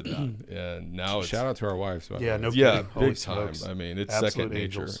used to that, and now shout out to our wives. Big time. I mean, it's Absolute second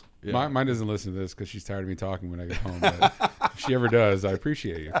nature. angels. Yeah. Mine doesn't listen to this because she's tired of me talking when I get home. But if she ever does, I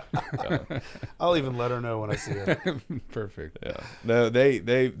appreciate you. I'll even let her know when I see her. Perfect. Yeah. No,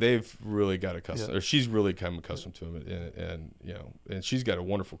 they've really got accustomed. Or she's really come accustomed to it, and you know, and she's got a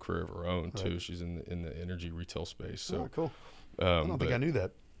wonderful career of her own too. She's in the energy retail space. So cool. I don't think I knew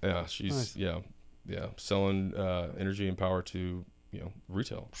that. Yeah, she's nice. selling energy and power to, you know,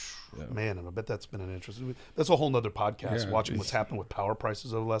 retail. Yeah. Man, and I bet that's been an interesting. That's a whole nother podcast. Watching what's happened with power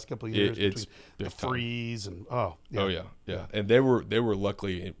prices over the last couple of years. It's between the freeze and and they were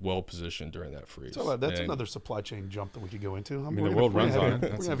luckily well positioned during that freeze. So that's another supply chain jump that we could go into. I mean, the world runs on it.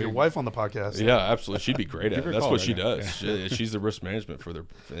 We're gonna have your wife on the podcast. Yeah, absolutely. She'd be great at it. That's what she does. Yeah. She's the risk management for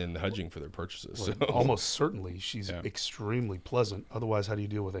and hedging for their purchases. Well, so. Almost certainly, she's extremely pleasant. Otherwise, how do you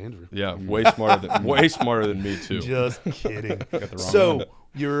deal with Andrew? Yeah, way smarter than me too. Just kidding. Got the wrong So one.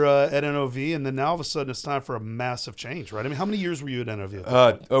 you're at NOV, and then now all of a sudden it's time for a massive change, right? I mean, how many years were you at NOV? At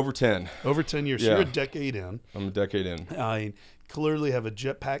that point? Over 10. Over 10 years. So Yeah. you're a decade in. I'm a decade in. I mean, clearly have a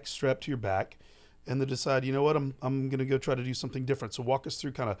jetpack strapped to your back, and then decide, you know what, I'm going to go try to do something different. So walk us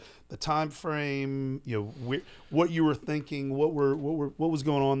through kind of the time frame, you know, what you were thinking, what was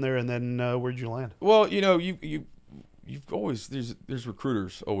going on there, and then where'd you land? Well, you know, you've always there's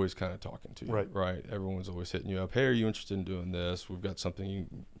recruiters always kind of talking to you, right? Everyone's always hitting you up. Hey, are you interested in doing this? We've got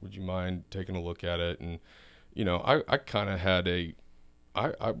something. Would you mind taking a look at it? And you know, I kind of had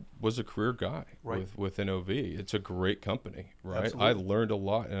I was a career guy with NOV. It's a great company, right? Absolutely. I learned a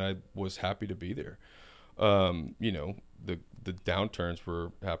lot, and I was happy to be there. You know, the downturns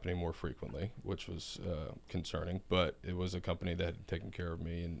were happening more frequently, which was concerning. But it was a company that had taken care of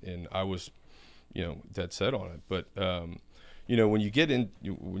me, and I was, you know, dead set on it. But you when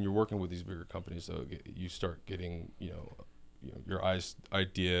when you're working with these bigger companies, though, you start getting, your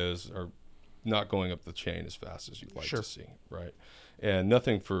ideas are not going up the chain as fast as you'd like to see, right? And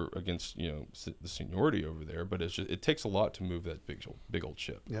nothing against the seniority over there, but it takes a lot to move that big old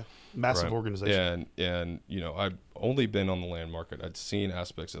ship. Yeah, massive organization. And I've only been on the land market. I'd seen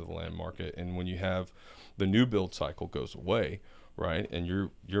aspects of the land market, and when you have the new build cycle goes away, right, and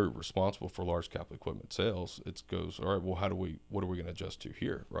you're responsible for large capital equipment sales, it goes, all right, well, what are we going to adjust to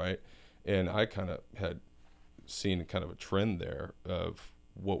here, right? And I kind of had seen kind of a trend there of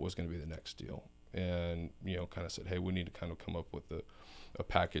what was going to be the next deal, and kind of said, hey, we need to kind of come up with a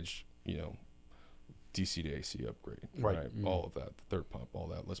package, DC to AC upgrade, right? All of that, the third pump, all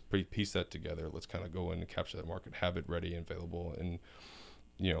that. Let's piece that together. Let's kind of go in and capture that market, have it ready and available, and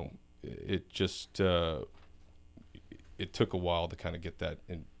it just it took a while to kind of get that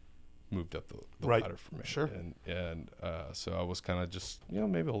moved up the ladder for me. Sure. And so I was kind of just,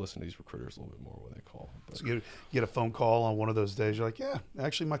 maybe I'll listen to these recruiters a little bit more when they call. But. So you get a phone call on one of those days. You're like, yeah,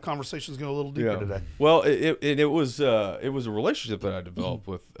 actually, my conversation's going a little deeper today. Well, it was a relationship that I developed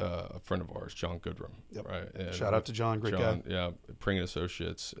with a friend of ours, John Goodrum. Yep. Right. And shout out to John, great guy. Yeah, Pring and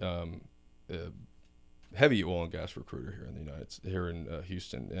Associates, heavy oil and gas recruiter here in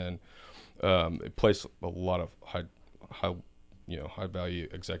Houston, and it placed a lot of high value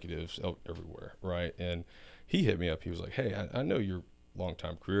executives everywhere, right? And he hit me up. He was like, hey, I know your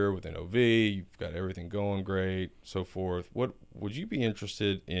long-time career with NOV. You've got everything going great, so forth. What would you be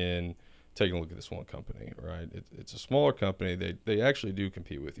interested in taking a look at this one company, right? It's a smaller company. They actually do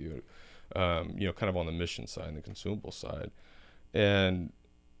compete with you, kind of on the mission side and the consumable side. And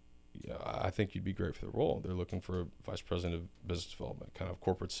I think you'd be great for the role. They're looking for a vice president of business development, kind of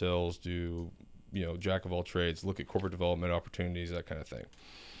corporate sales, do jack of all trades, look at corporate development opportunities, that kind of thing.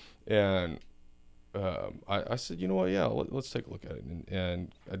 And I said, you know what, yeah, let's take a look at it.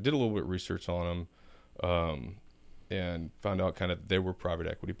 And I did a little bit of research on them, and found out kind of they were private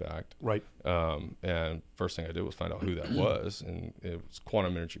equity backed. Right. And first thing I did was find out who that was, and it was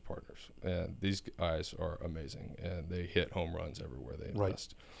Quantum Energy Partners. And these guys are amazing, and they hit home runs everywhere they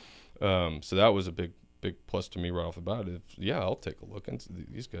invest. Right. So that was a big plus to me right off the bat. I'll take a look. And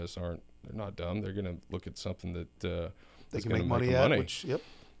these guys they're not dumb. They're going to look at something that they can make money at. Yep.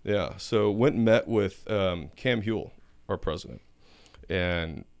 Yeah. So went and met with Cam Huell, our president,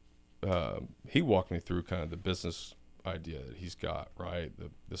 and he walked me through kind of the business idea that he's got, right?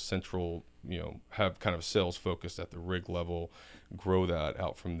 The central, have kind of sales focused at the rig level, grow that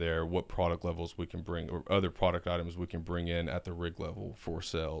out from there, what product levels we can bring or other product items we can bring in at the rig level for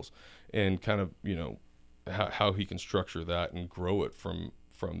sales, and kind of, how he can structure that and grow it from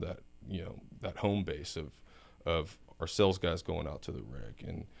that, that home base of our sales guys going out to the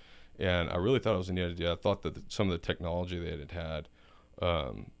rig. And I really thought it was a neat idea. I thought that some of the technology they had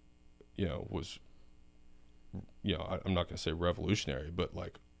was, I'm not going to say revolutionary, but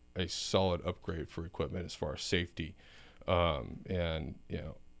like a solid upgrade for equipment as far as safety, and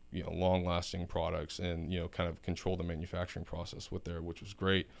long-lasting products, and kind of control the manufacturing process which was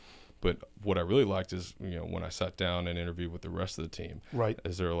great. But what I really liked is when I sat down and interviewed with the rest of the team, right,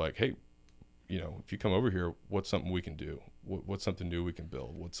 is they're like, hey, if you come over here, what's something we can do? What's something new we can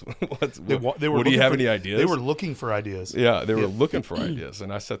build? Do you have any ideas? They were looking for ideas. Yeah, they were looking for ideas.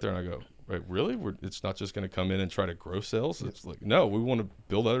 And I sat there and I go, right, really? It's not just going to come in and try to grow sales. It's like, no, we want to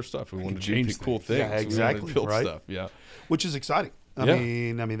build other stuff. We want to do cool things. Yeah, exactly. We want to build right? stuff. Yeah, which is exciting. I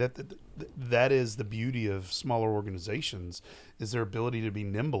mean that is the beauty of smaller organizations, is their ability to be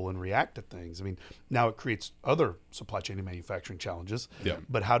nimble and react to things. I mean, now it creates other supply chain and manufacturing challenges. Yeah.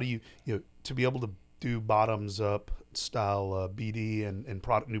 But how do you to be able to do bottoms up style BD and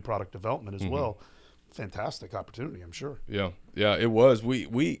new product development as well? Fantastic opportunity, I'm sure. Yeah, it was.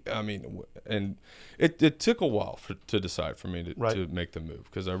 I mean, and it took a while to decide for me to make the move,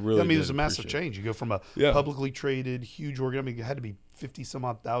 because I really. There's a massive change. You go from a publicly traded huge organization. I mean, it had to be 50 some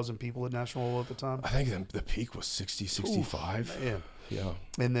odd thousand people at National Oil at the time. I think the peak was 60, 65. Yeah. Yeah.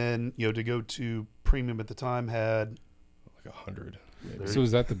 And then to go to premium at the time had like 100. Maybe. So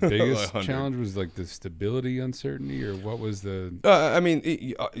was that the biggest challenge? Was like the stability uncertainty, or what was the? I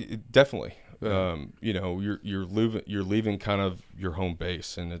mean, definitely. You're leaving kind of your home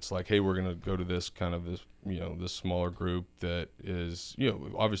base, and it's like, hey, we're gonna go to this kind of this smaller group that is,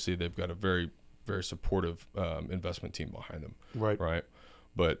 obviously they've got a very, very supportive investment team behind them, right.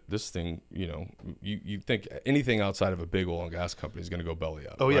 But this thing, you think anything outside of a big oil and gas company is going to go belly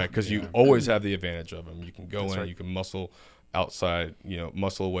up, right? Because you always have the advantage of them. You can go you can muscle outside,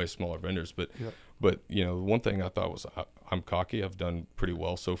 muscle away smaller vendors. But But, one thing I thought was I'm cocky. I've done pretty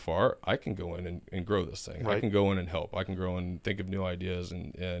well so far. I can go in and grow this thing. Right. I can go in and help. I can grow and think of new ideas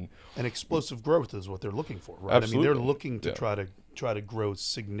and explosive growth is what they're looking for, right? Absolutely. I mean, they're looking to try to grow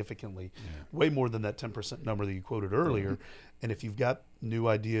significantly, way more than that 10% number that you quoted earlier. And if you've got new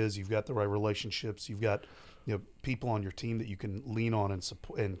ideas, you've got the right relationships, you've got people on your team that you can lean on and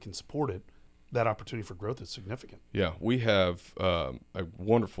support and can support it, that opportunity for growth is significant. Yeah, we have a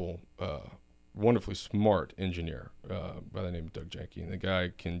wonderfully smart engineer by the name of Doug Jenke. And the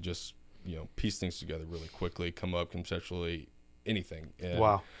guy can just piece things together really quickly, come up conceptually anything. And,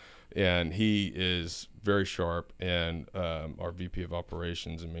 wow. And he is very sharp. And our VP of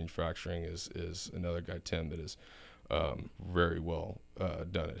operations and manufacturing is another guy, Tim, that is very well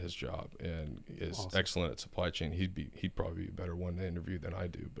done at his job and is awesome. Excellent at supply chain. He'd probably be a better one to interview than I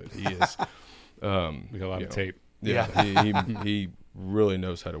do, but he is. We got a lot of tape. Yeah, he really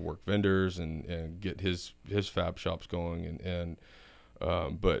knows how to work vendors and get his fab shops going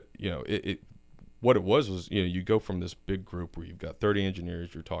but what it was you go from this big group where you've got 30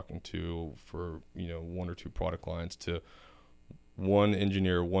 engineers you're talking to for one or two product lines to one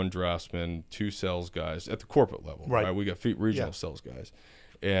engineer, one draftsman, two sales guys at the corporate level. Right? We got regional sales guys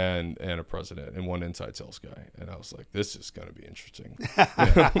and a president and one inside sales guy. And I was like, this is going to be interesting.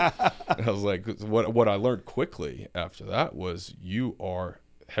 I was like, what I learned quickly after that was you are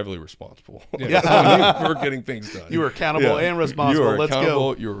heavily responsible for getting things done. You are accountable and responsible. You are let's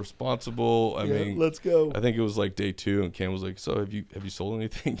accountable. Go. You're responsible. I mean, let's go. I think it was like day 2, and Cam was like, "So have you sold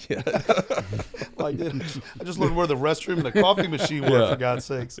anything yet?" Well, I didn't. I just learned where the restroom and the coffee machine were. For God's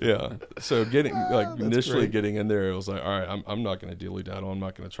sakes. Yeah. So initially great. getting in there, it was like, all right, I'm not going to dilly daddle. I'm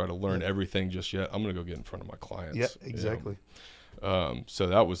not going to try to learn everything just yet. I'm going to go get in front of my clients. Yeah, exactly. So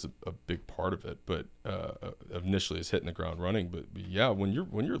that was a big part of it, but initially it's hitting the ground running. But yeah, when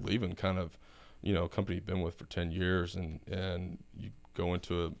you're leaving kind of, a company you've been with for 10 years and you go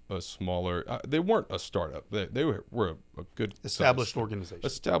into a smaller, they weren't a startup. They were a good established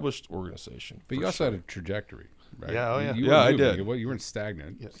organization. But you also had a trajectory, right? Yeah, I did. You weren't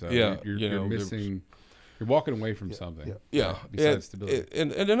stagnant. Yeah. So you're missing. You're walking away from something. Yeah. Besides stability.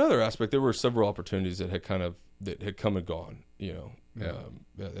 And another aspect, there were several opportunities that had come and gone, at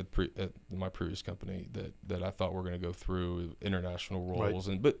my previous company that I thought were going to go through international roles.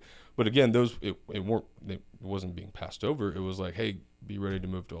 Right. But again, those, it wasn't being passed over. It was like, hey, be ready to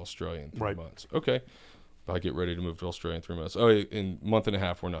move to Australia in 3 months. Okay. If I get ready to move to Australia in 3 months, in a month and a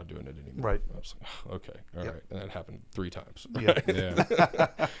half, we're not doing it anymore. Right. I was like, okay. All right. And that happened 3 times. Right?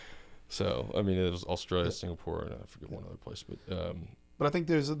 Yeah. So, I mean, it was Australia, Singapore, and I forget one other place. But I think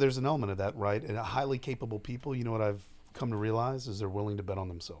there's an element of that, right? And highly capable people, what I've come to realize is they're willing to bet on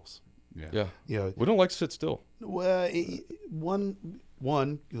themselves. Yeah. We don't like to sit still. Well, one,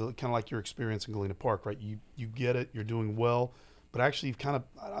 kind of like your experience in Galena Park, right? You get it, you're doing well, but actually you've kind of,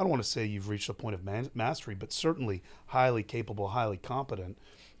 I don't want to say you've reached a point of mastery, but certainly highly capable, highly competent.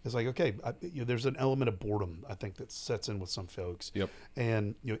 It's like, okay, there's an element of boredom, I think, that sets in with some folks. Yep.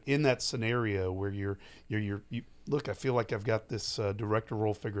 And in that scenario where you look, I feel like I've got this director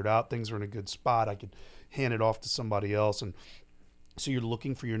role figured out. Things are in a good spot. I could hand it off to somebody else, and so you're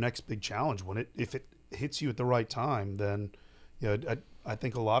looking for your next big challenge. If it hits you at the right time, then I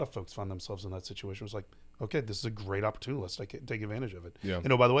think a lot of folks find themselves in that situation. It's like, okay, this is a great opportunity. Let's take advantage of it. Yeah.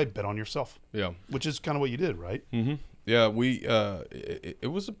 By the way, bet on yourself. Yeah. Which is kind of what you did, right? Mm-hmm. Yeah, we it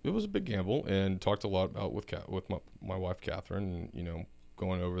was a big gamble, and talked a lot about with my wife Catherine, and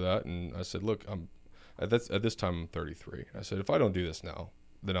going over that. And I said, look, I'm at this time I'm 33. I said, if I don't do this now,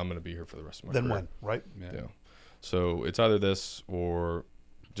 then I'm going to be here for the rest of my career. Then when, right? Yeah. So it's either this or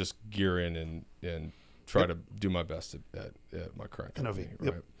just gear in and try to do my best at my current company.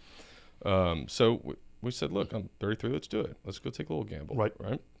 Right. So we said, look, I'm 33. Let's do it. Let's go take a little gamble. Right.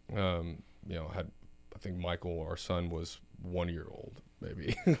 I think Michael, our son, was 1 year old,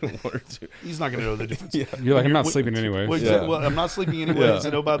 maybe 1 or 2. He's not going to know the difference. You're like, I'm not sleeping anyway. Well, I'm not sleeping anyway. He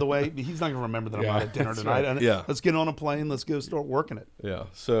said, oh, by the way, he's not going to remember that I'm not at dinner tonight. Right. Let's get on a plane. Let's go start working it. Yeah.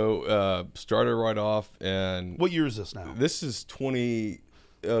 So started right off. And what year is this now? This is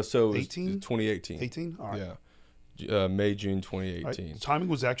 2018. 2018. 18. All right. Yeah. May, June 2018. Right. The timing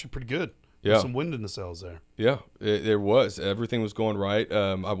was actually pretty good. Yeah. Some wind in the sails there. Yeah, there was. Everything was going right.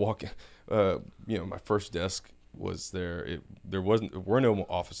 I walk, my first desk was there. There were no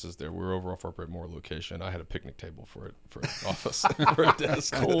offices there. We were over off our Brentmore location. I had a picnic table for an office for a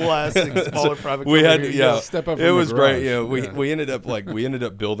desk. Classic smaller private. We had company. Step up from it the was great. garage. We ended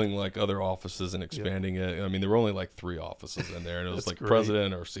up building like other offices and expanding it. I mean, there were only like 3 offices in there, and it was like great.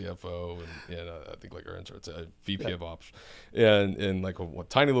 president or CFO and I think like our insurance VP of ops, and like a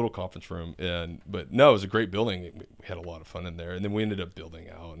tiny little conference room. But no, it was a great building. We had a lot of fun in there, and then we ended up building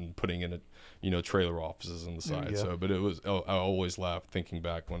out and putting in trailer offices on the side. Yeah. So, but it was I always laugh thinking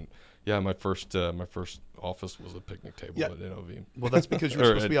back when. Yeah, my first office was a picnic table at NOV. Well, that's because you're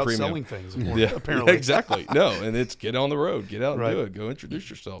supposed to be out selling things. Apparently, exactly. No, and it's get on the road, get out and Right. do it, go introduce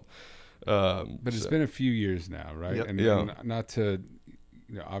yourself. But it's been a few years now, right? Yep. And not to,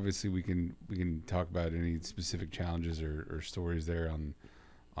 obviously we can talk about any specific challenges or stories there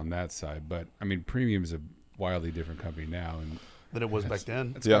on that side. But I mean, Premium is a wildly different company now, and than it was back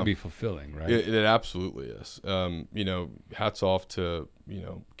then. it's gotta be fulfilling, right? It absolutely is. Hats off to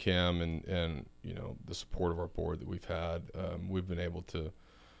Cam and the support of our board that we've had. We've been able to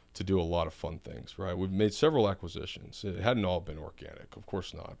do a lot of fun things, right? We've made several acquisitions. It hadn't all been organic, of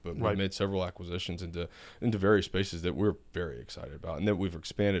course not, but we've made several acquisitions into various spaces that we're very excited about and that we've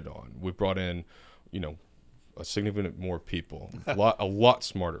expanded on. We've brought in, a significant more people, a lot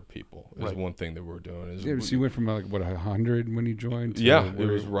smarter people is one thing that we're doing. So you went from 100 when you joined? It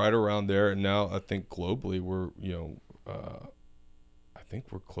was right around there, and now I think globally we're I think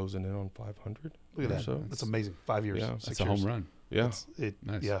we're closing in on 500. Look at that. So. That's amazing. 5 years. Yeah. 6 That's a years. home run. Yeah.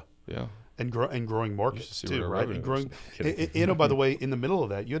 Nice. Yeah. Yeah. And growing markets too, right? And growing. Kidding. By the way, in the middle of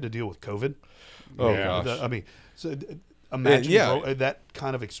that, you had to deal with COVID. Oh Yeah. gosh. So imagine yeah. that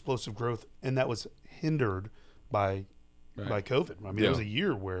kind of explosive growth, and that was hindered by COVID. I mean, it was a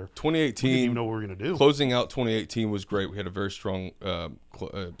year where 2018. we didn't even know what we were going to do. Closing out 2018 was great. We had a very strong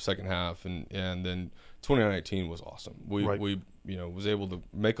second half, and then 2019 was awesome. We was able to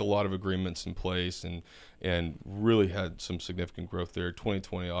make a lot of agreements in place and really had some significant growth there.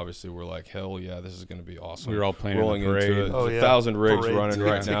 2020, obviously, we're like, hell yeah, this is going to be awesome. We were all planning rolling the parade. into it. Oh, There's yeah. 1,000 rigs Parade, running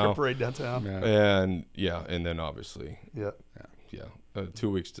right take now, a parade downtown. Yeah. and then obviously, Yeah.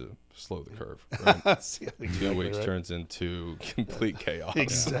 2 weeks to slow the curve. Right? Exactly, 2 weeks right? turns into complete chaos.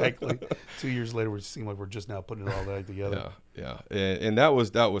 Exactly. 2 years later, we seem like we're just now putting it all that together. Yeah, and that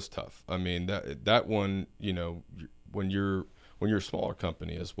was tough. I mean, that one, when you're a smaller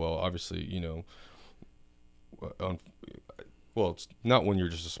company as well, obviously, it's not when you're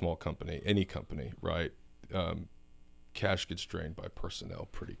just a small company, any company, right? Cash gets drained by personnel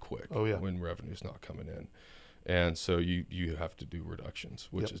pretty quick. Oh, yeah. When revenue's not coming in. And so you have to do reductions,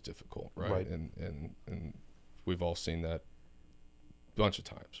 which is difficult, right? And we've all seen that a bunch of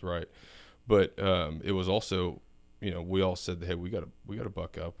times, right? But it was also, we all said, hey, we got to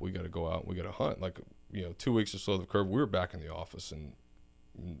buck up, we got to go out, we got to hunt. Like 2 weeks to slow the curve. We were back in the office in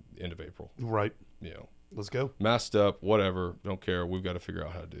end of April, Right. Let's go. masked up, whatever, don't care. We've got to figure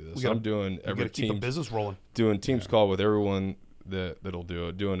out how to do this. I'm doing every Keep the team business rolling. doing Teams call with everyone that'll do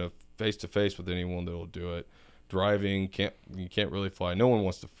it, doing a face-to-face with anyone that'll do it. Driving, you can't really fly. No one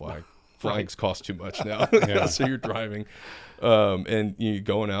wants to fly. Flying's cost too much now. So you're driving, and you're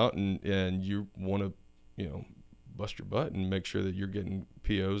going out and you want to, bust your butt and make sure that you're getting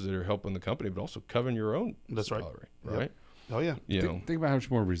POs that are helping the company, but also covering your own salary, right? Oh yeah. Think about how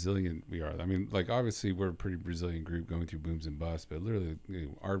much more resilient we are. I mean, like obviously we're a pretty resilient group going through booms and busts, but literally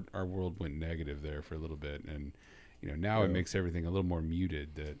our world went negative there for a little bit, and now it makes everything a little more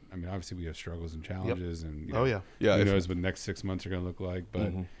muted. That I mean, obviously we have struggles and challenges, and who knows what the next 6 months are going to look like.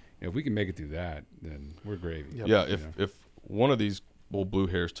 But if we can make it through that, then we're gravy. Yep. Yeah, if one of these old blue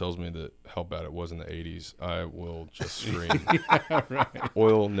hairs tells me that how bad it was in the 80s, I will just scream.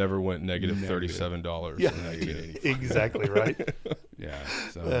 Oil never went negative $37 in 1985. Exactly right. Yeah,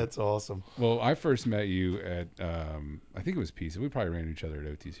 so That's awesome. well, I first met you at I think it was PISA. We probably ran into each other at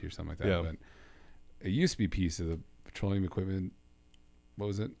OTC or something like that. Yeah. But it used to be PISA, the Petroleum Equipment. What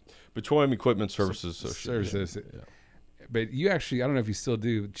was it? Petroleum Equipment Services Association. Services. But you actually, I don't know if you still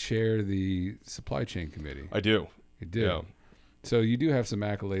do, chair the supply chain committee. I do. You do. Yeah. So you do have some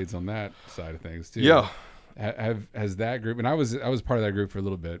accolades on that side of things too. Yeah. Has that group, and I was part of that group for a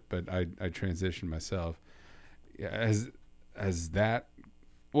little bit, but I transitioned myself. Yeah, has that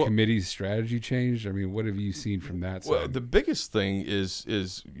committee's strategy changed? I mean, what have you seen from that side? Well, the biggest thing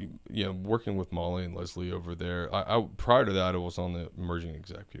is working with Molly and Leslie over there. I prior to that, I was on the emerging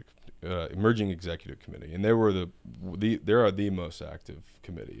executive committee, and they were they are the most active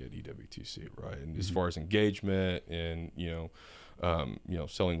committee at EWTC, right? And as far as engagement and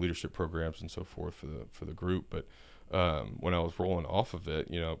selling leadership programs and so forth for the group. But when I was rolling off of it,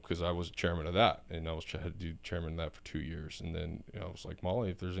 because I was chairman of that, and I had to do chairman of that for 2 years, and then I was like, Molly,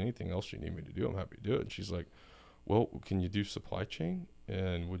 if there's anything else you need me to do, I'm happy to do it. And she's like, well, can you do supply chain?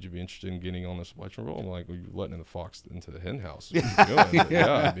 And would you be interested in getting on the supply chain role? I'm like, well, you're letting the fox into the hen house. What are you doing?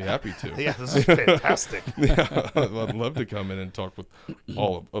 Yeah, I'd be happy to. Yeah, this is fantastic. Yeah, I'd love to come in and talk with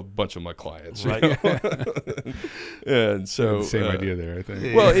a bunch of my clients. Right. And so same idea there, I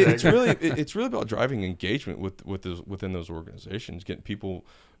think. Well, it's really about driving engagement within those organizations, getting people,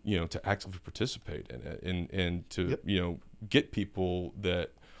 to actively participate in it, and to get people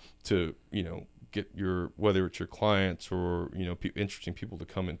that to get whether it's your clients or interesting people to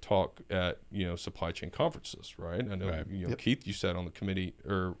come and talk at supply chain conferences, right? I know Right. Keith, you sat on the committee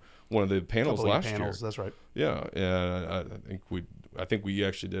or one of the panels last year. That's right. Yeah, and I think we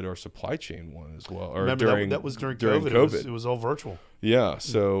actually did our supply chain one as well. Or Remember that was during COVID. It was all virtual. Yeah.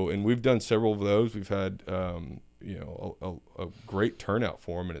 So, and we've done several of those. We've had a great turnout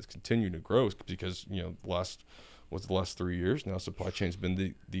for them, and it's continued to grow because the last 3 years now, supply chain's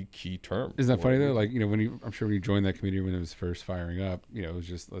been the key term. Isn't that funny though? Like, I'm sure when you joined that committee when it was first firing up, it was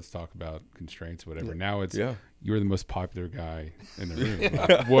just, let's talk about constraints, whatever. Yeah. Now it's, Yeah. you're the most popular guy in the room.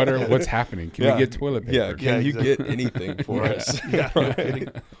 Like, what's happening? Can we get toilet paper? Yeah. Can you exactly. get anything for us? Yeah. Right.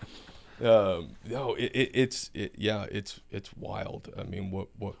 No, it's wild. I mean, what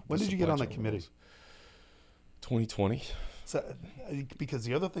When the did you get supply on that chain committee? was. 2020. So, because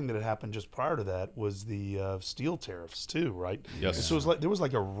the other thing that had happened just prior to that was the steel tariffs too, right? Yes. So it was there was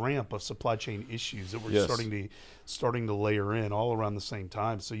like a ramp of supply chain issues that were Yes. starting to layer in all around the same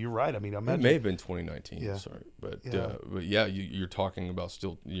time. So you're right. I mean, I It imagine may have been 2019. Yeah. Sorry, but Yeah. you're talking about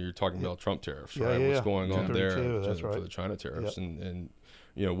about Trump tariffs, Yeah, right? yeah, What's yeah. going on there 232, that's for right. the China tariffs, Yep. and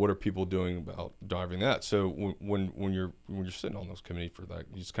what are people doing about driving that? So when you're sitting on those committees for that,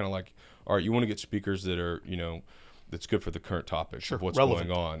 it's kind of like, all right, you want to get speakers that are that's good for the current topics Sure, of what's relevant.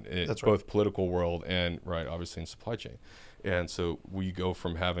 going on in That's right. both political world and obviously in supply chain. And so we go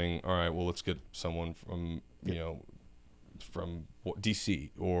from having, all right, well, let's get someone from from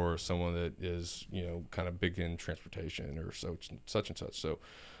DC or someone that is kind of big in transportation or such and such. So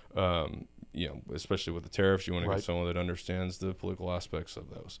especially with the tariffs, you want to Right. get someone that understands the political aspects of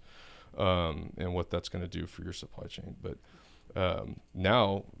those and what that's going to do for your supply chain. But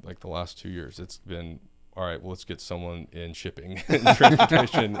now, like the last 2 years, it's been, all right, well, let's get someone in shipping and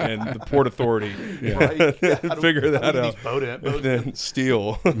transportation and the Port Authority. Right. Yeah. Figure that out. These boat And then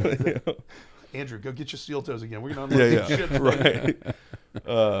steel. Andrew, go get your steel toes again. We're gonna unload Yeah, these ships. right.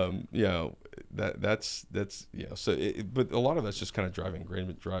 That's So, but a lot of that's just kind of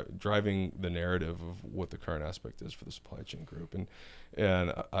driving the narrative of what the current aspect is for the supply chain group,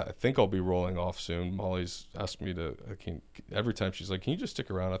 and I think I'll be rolling off soon. Molly's asked me to. Every time she's like, "Can you just stick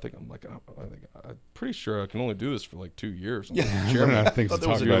around?" I'm like, I'm pretty sure I can only do this for like 2 years. I'm Yeah. We're not things to Thought there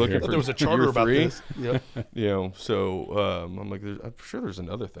was talk a- about looking here. for There was a charter year about 3. this. Yep. So I'm like, I'm sure there's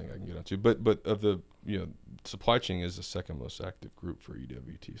another thing I can get onto, but of the supply chain is the second most active group for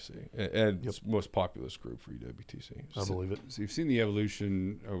EWTC and it's most populous group for EWTC. I believe it. So you've seen the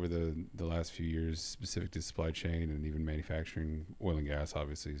evolution over the last few years specific to supply chain and even manufacturing. Oil and gas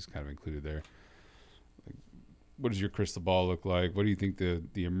obviously is kind of included there. Like, what does your crystal ball look like? What do you think the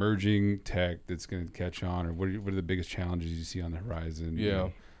emerging tech that's going to catch on, or what are the biggest challenges you see on the horizon?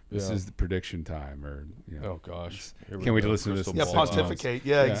 This is the prediction time, or Oh gosh, Here we Can't wait to go. listen to this Crystal in Yeah, six ball. months. pontificate.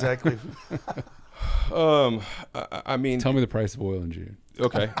 Yeah, Yeah. exactly. I mean, tell me the price of oil in June.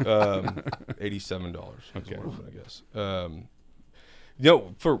 okay, $87. Okay. I guess.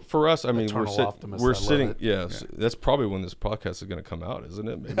 For us, I mean, Eternal optimist, I we're love sitting. it. Yes, that's probably when this podcast is going to come out, isn't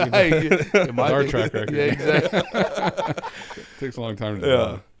it? Maybe. It might Our be. track record. Yeah, exactly. Takes a long time to Yeah.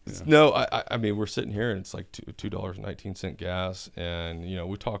 develop. Yeah. No, I mean, we're sitting here and it's like $2.19 gas, and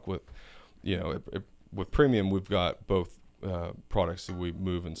we talk with, with premium, we've got both products that we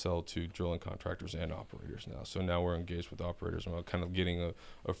move and sell to drilling contractors and operators now. So now we're engaged with operators and we're kind of getting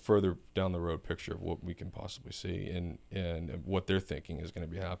a further down the road picture of what we can possibly see and what they're thinking is going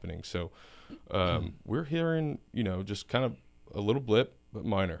to be happening. So we're hearing, just kind of a little blip, but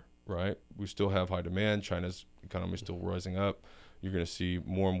minor, right? We still have high demand. China's economy is still rising up. You're going to see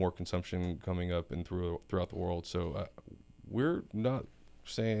more and more consumption coming up and throughout the world. So we're not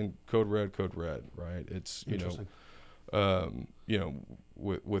saying code red, right? It's, Interesting.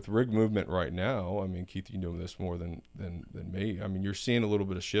 With rig movement right now, I mean, Keith, you know this more than me. I mean, you're seeing a little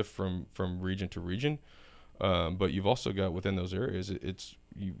bit of shift from region to region, but you've also got within those areas,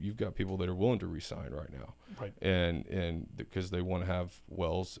 you've got people that are willing to re-sign right now, Right. and because they want to have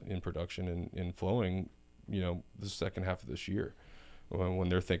wells in production and flowing, the second half of this year. when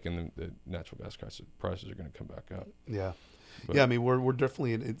they're thinking that natural gas prices are going to come back up. Yeah. But, yeah, I mean, we're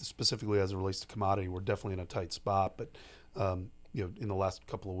definitely, specifically as it relates to commodity, we're definitely in a tight spot, but, in the last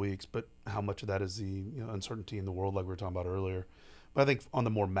couple of weeks, but how much of that is the uncertainty in the world like we were talking about earlier. But I think on the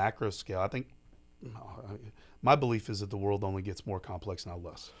more macro scale, I think my belief is that the world only gets more complex, not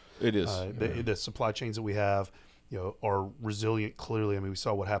less. It is. The supply chains that we have, are resilient. Clearly, I mean, we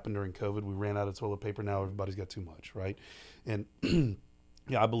saw what happened during COVID. We ran out of toilet paper. Now everybody's got too much, right? And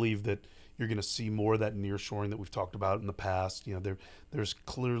I believe that you're going to see more of that nearshoring that we've talked about in the past. There's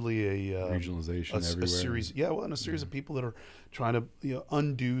clearly a regionalization everywhere. A series, and a series of people that are trying to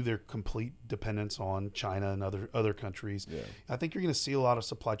undo their complete dependence on China and other countries. Yeah. I think you're going to see a lot of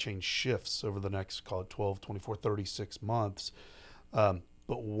supply chain shifts over the next, call it 12, 24, 36 months.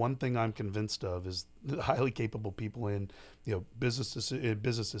 But one thing I'm convinced of is the highly capable people in business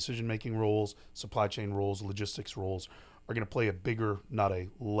decision-making roles, supply chain roles, logistics roles are going to play a bigger, not a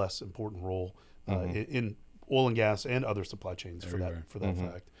less important role in oil and gas and other supply chains Everywhere. for that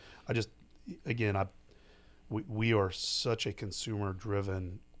fact. We are such a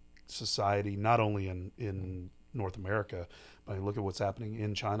consumer-driven society, not only in North America, but I look at what's happening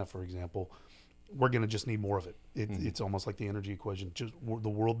in China, for example. We're going to just need more of it. It's almost like the energy equation. The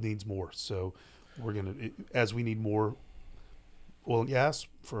world needs more. So we're going to, as we need more oil and gas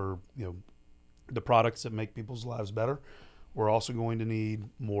for, the products that make people's lives better, we're also going to need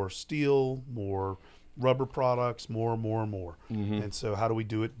more steel, more rubber products, more. And so how do we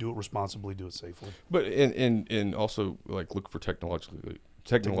do it? Do it responsibly, do it safely. But and also like look for technological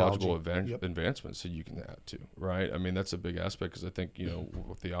Technology. advancements that you can add to, right? I mean, that's a big aspect because I think,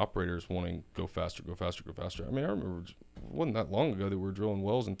 with the operators wanting go faster. I mean, I remember it wasn't that long ago that we were drilling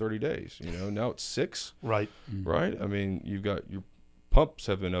wells in 30 days, now it's 6. Right. Right. I mean, you've got your pumps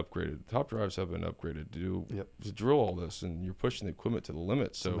have been upgraded, top drives have been upgraded to drill all this, and you're pushing the equipment to the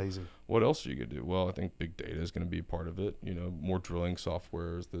limit. So amazing. What else are you going to do? Well, I think big data is going to be a part of it. More drilling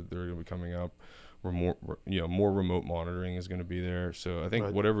softwares that they're going to be coming up. More remote monitoring is going to be there. So I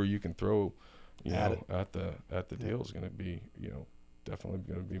think whatever you can throw, at the deal is going to be, definitely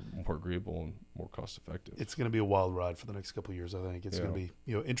going to be more agreeable and more cost effective. It's going to be a wild ride for the next couple of years. I think it's going to be,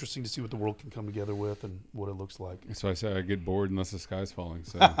 interesting to see what the world can come together with and what it looks like. So I say I get bored unless the sky's falling.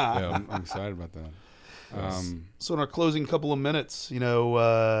 So I'm excited about that. So in our closing couple of minutes,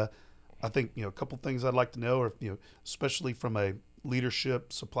 I think, a couple things I'd like to know, or, especially from a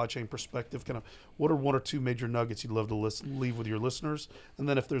leadership, supply chain perspective, kind of what are 1 or 2 major nuggets you'd love to leave with your listeners? And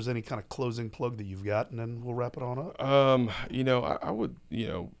then if there's any kind of closing plug that you've got, and then we'll wrap it on up. I would,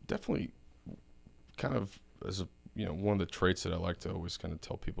 definitely kind of as one of the traits that I like to always kind of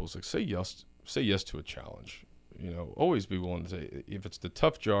tell people is like, say yes to a challenge. Always be willing to say, if it's the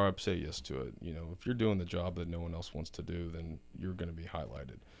tough job, say yes to it. If you're doing the job that no one else wants to do, then you're going to be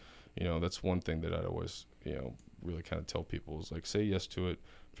highlighted. That's one thing that I'd always, really kind of tell people is like, say yes to it,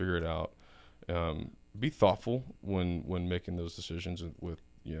 figure it out. Be thoughtful when making those decisions with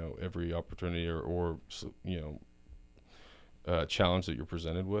every opportunity or challenge that you're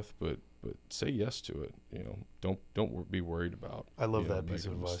presented with, but say yes to it. Don't be worried about. I love that piece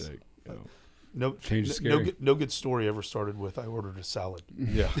of advice. Mistake, No, change is scary. No good story ever started with "I ordered a salad."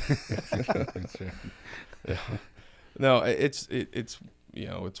 Yeah. Yeah. No, it's it's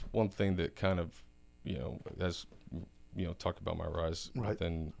one thing that kind of as talk about my rise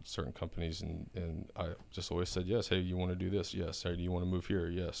within certain companies, and I just always said yes. Hey, you want to do this? Yes. Hey, do you want to move here?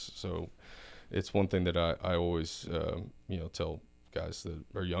 Yes. So it's one thing that I always tell guys that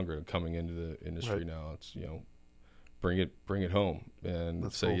are younger and coming into the industry now. It's bring it home and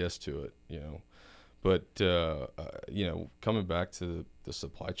That's say cool. yes to it. But coming back to the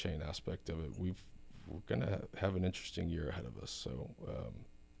supply chain aspect of it, we're gonna have an interesting year ahead of us. So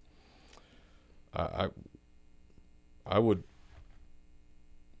I would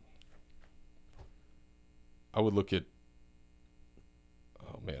look at.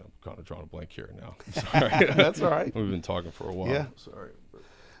 Oh man, I'm kind of drawing a blank here now. I'm sorry. That's all right. We've been talking for a while. Yeah. Sorry.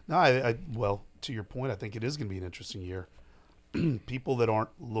 No, well, to your point, I think it is going to be an interesting year. People that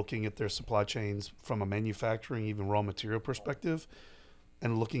aren't looking at their supply chains from a manufacturing, even raw material perspective,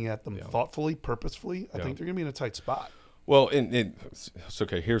 and looking at them thoughtfully, purposefully, I think they're going to be in a tight spot. Well, and it's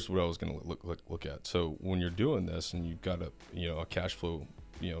okay. Here's what I was going to look at. So when you're doing this, and you've got a cash flow,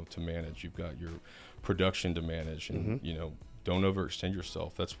 to manage, you've got your production to manage, and don't overextend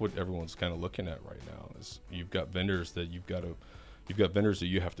yourself. That's what everyone's kind of looking at right now. Is you've got vendors that you've got vendors that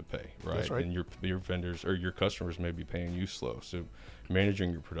you have to pay, right? That's right. And your vendors or your customers may be paying you slow. So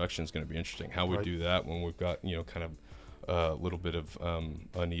managing your production is going to be interesting. How we do that when we've got kind of a little bit of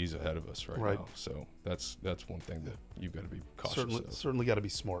unease ahead of us right Right. now. So that's one thing that you've got to be cautious of. Certainly got to be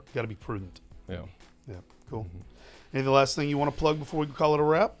smart. Got to be prudent. Yeah. Yeah, cool. Any the last thing you want to plug before we call it a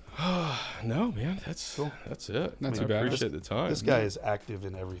wrap? No, man, that's Cool. That's it. Not I too bad. appreciate the time. This guy is active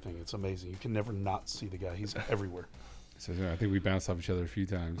in everything. It's amazing. You can never not see the guy. He's everywhere. So I think we bounced off each other a few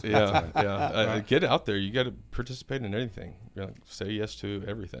times. Yeah, yeah. Get out there. You got to participate in anything. You know, say yes to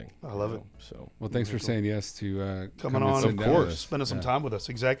everything. I love it. So Well, thanks for saying yes to Coming come and on, sit of down course. with us. spending some Yeah. time with us.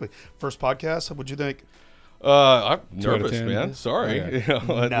 Exactly. First podcast. What'd you think? I'm 2 out of nervous, 10. man. Sorry. Oh, You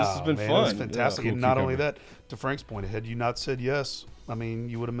know, this has been man, fun. It's fantastic. Yeah. And Cool not only cucumber. that, to Frank's point, had you not said yes, I mean,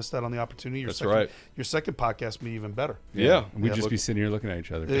 you would have missed out on the opportunity. That's right. Your second podcast would be even better. Yeah. And we'd Yeah, just look- be sitting here looking at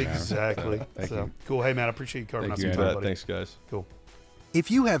each other. for an hour. Exactly. So, thank So, you. cool. Hey, man, I appreciate you covering Thank out you, some Ed. time, Bet. buddy. Thanks, guys. Cool.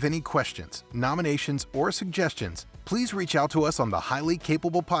 If you have any questions, nominations, or suggestions, please reach out to us on the Highly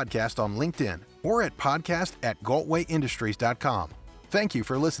Capable Podcast on LinkedIn or at podcast@galtwayindustries.com. Thank you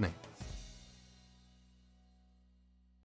for listening.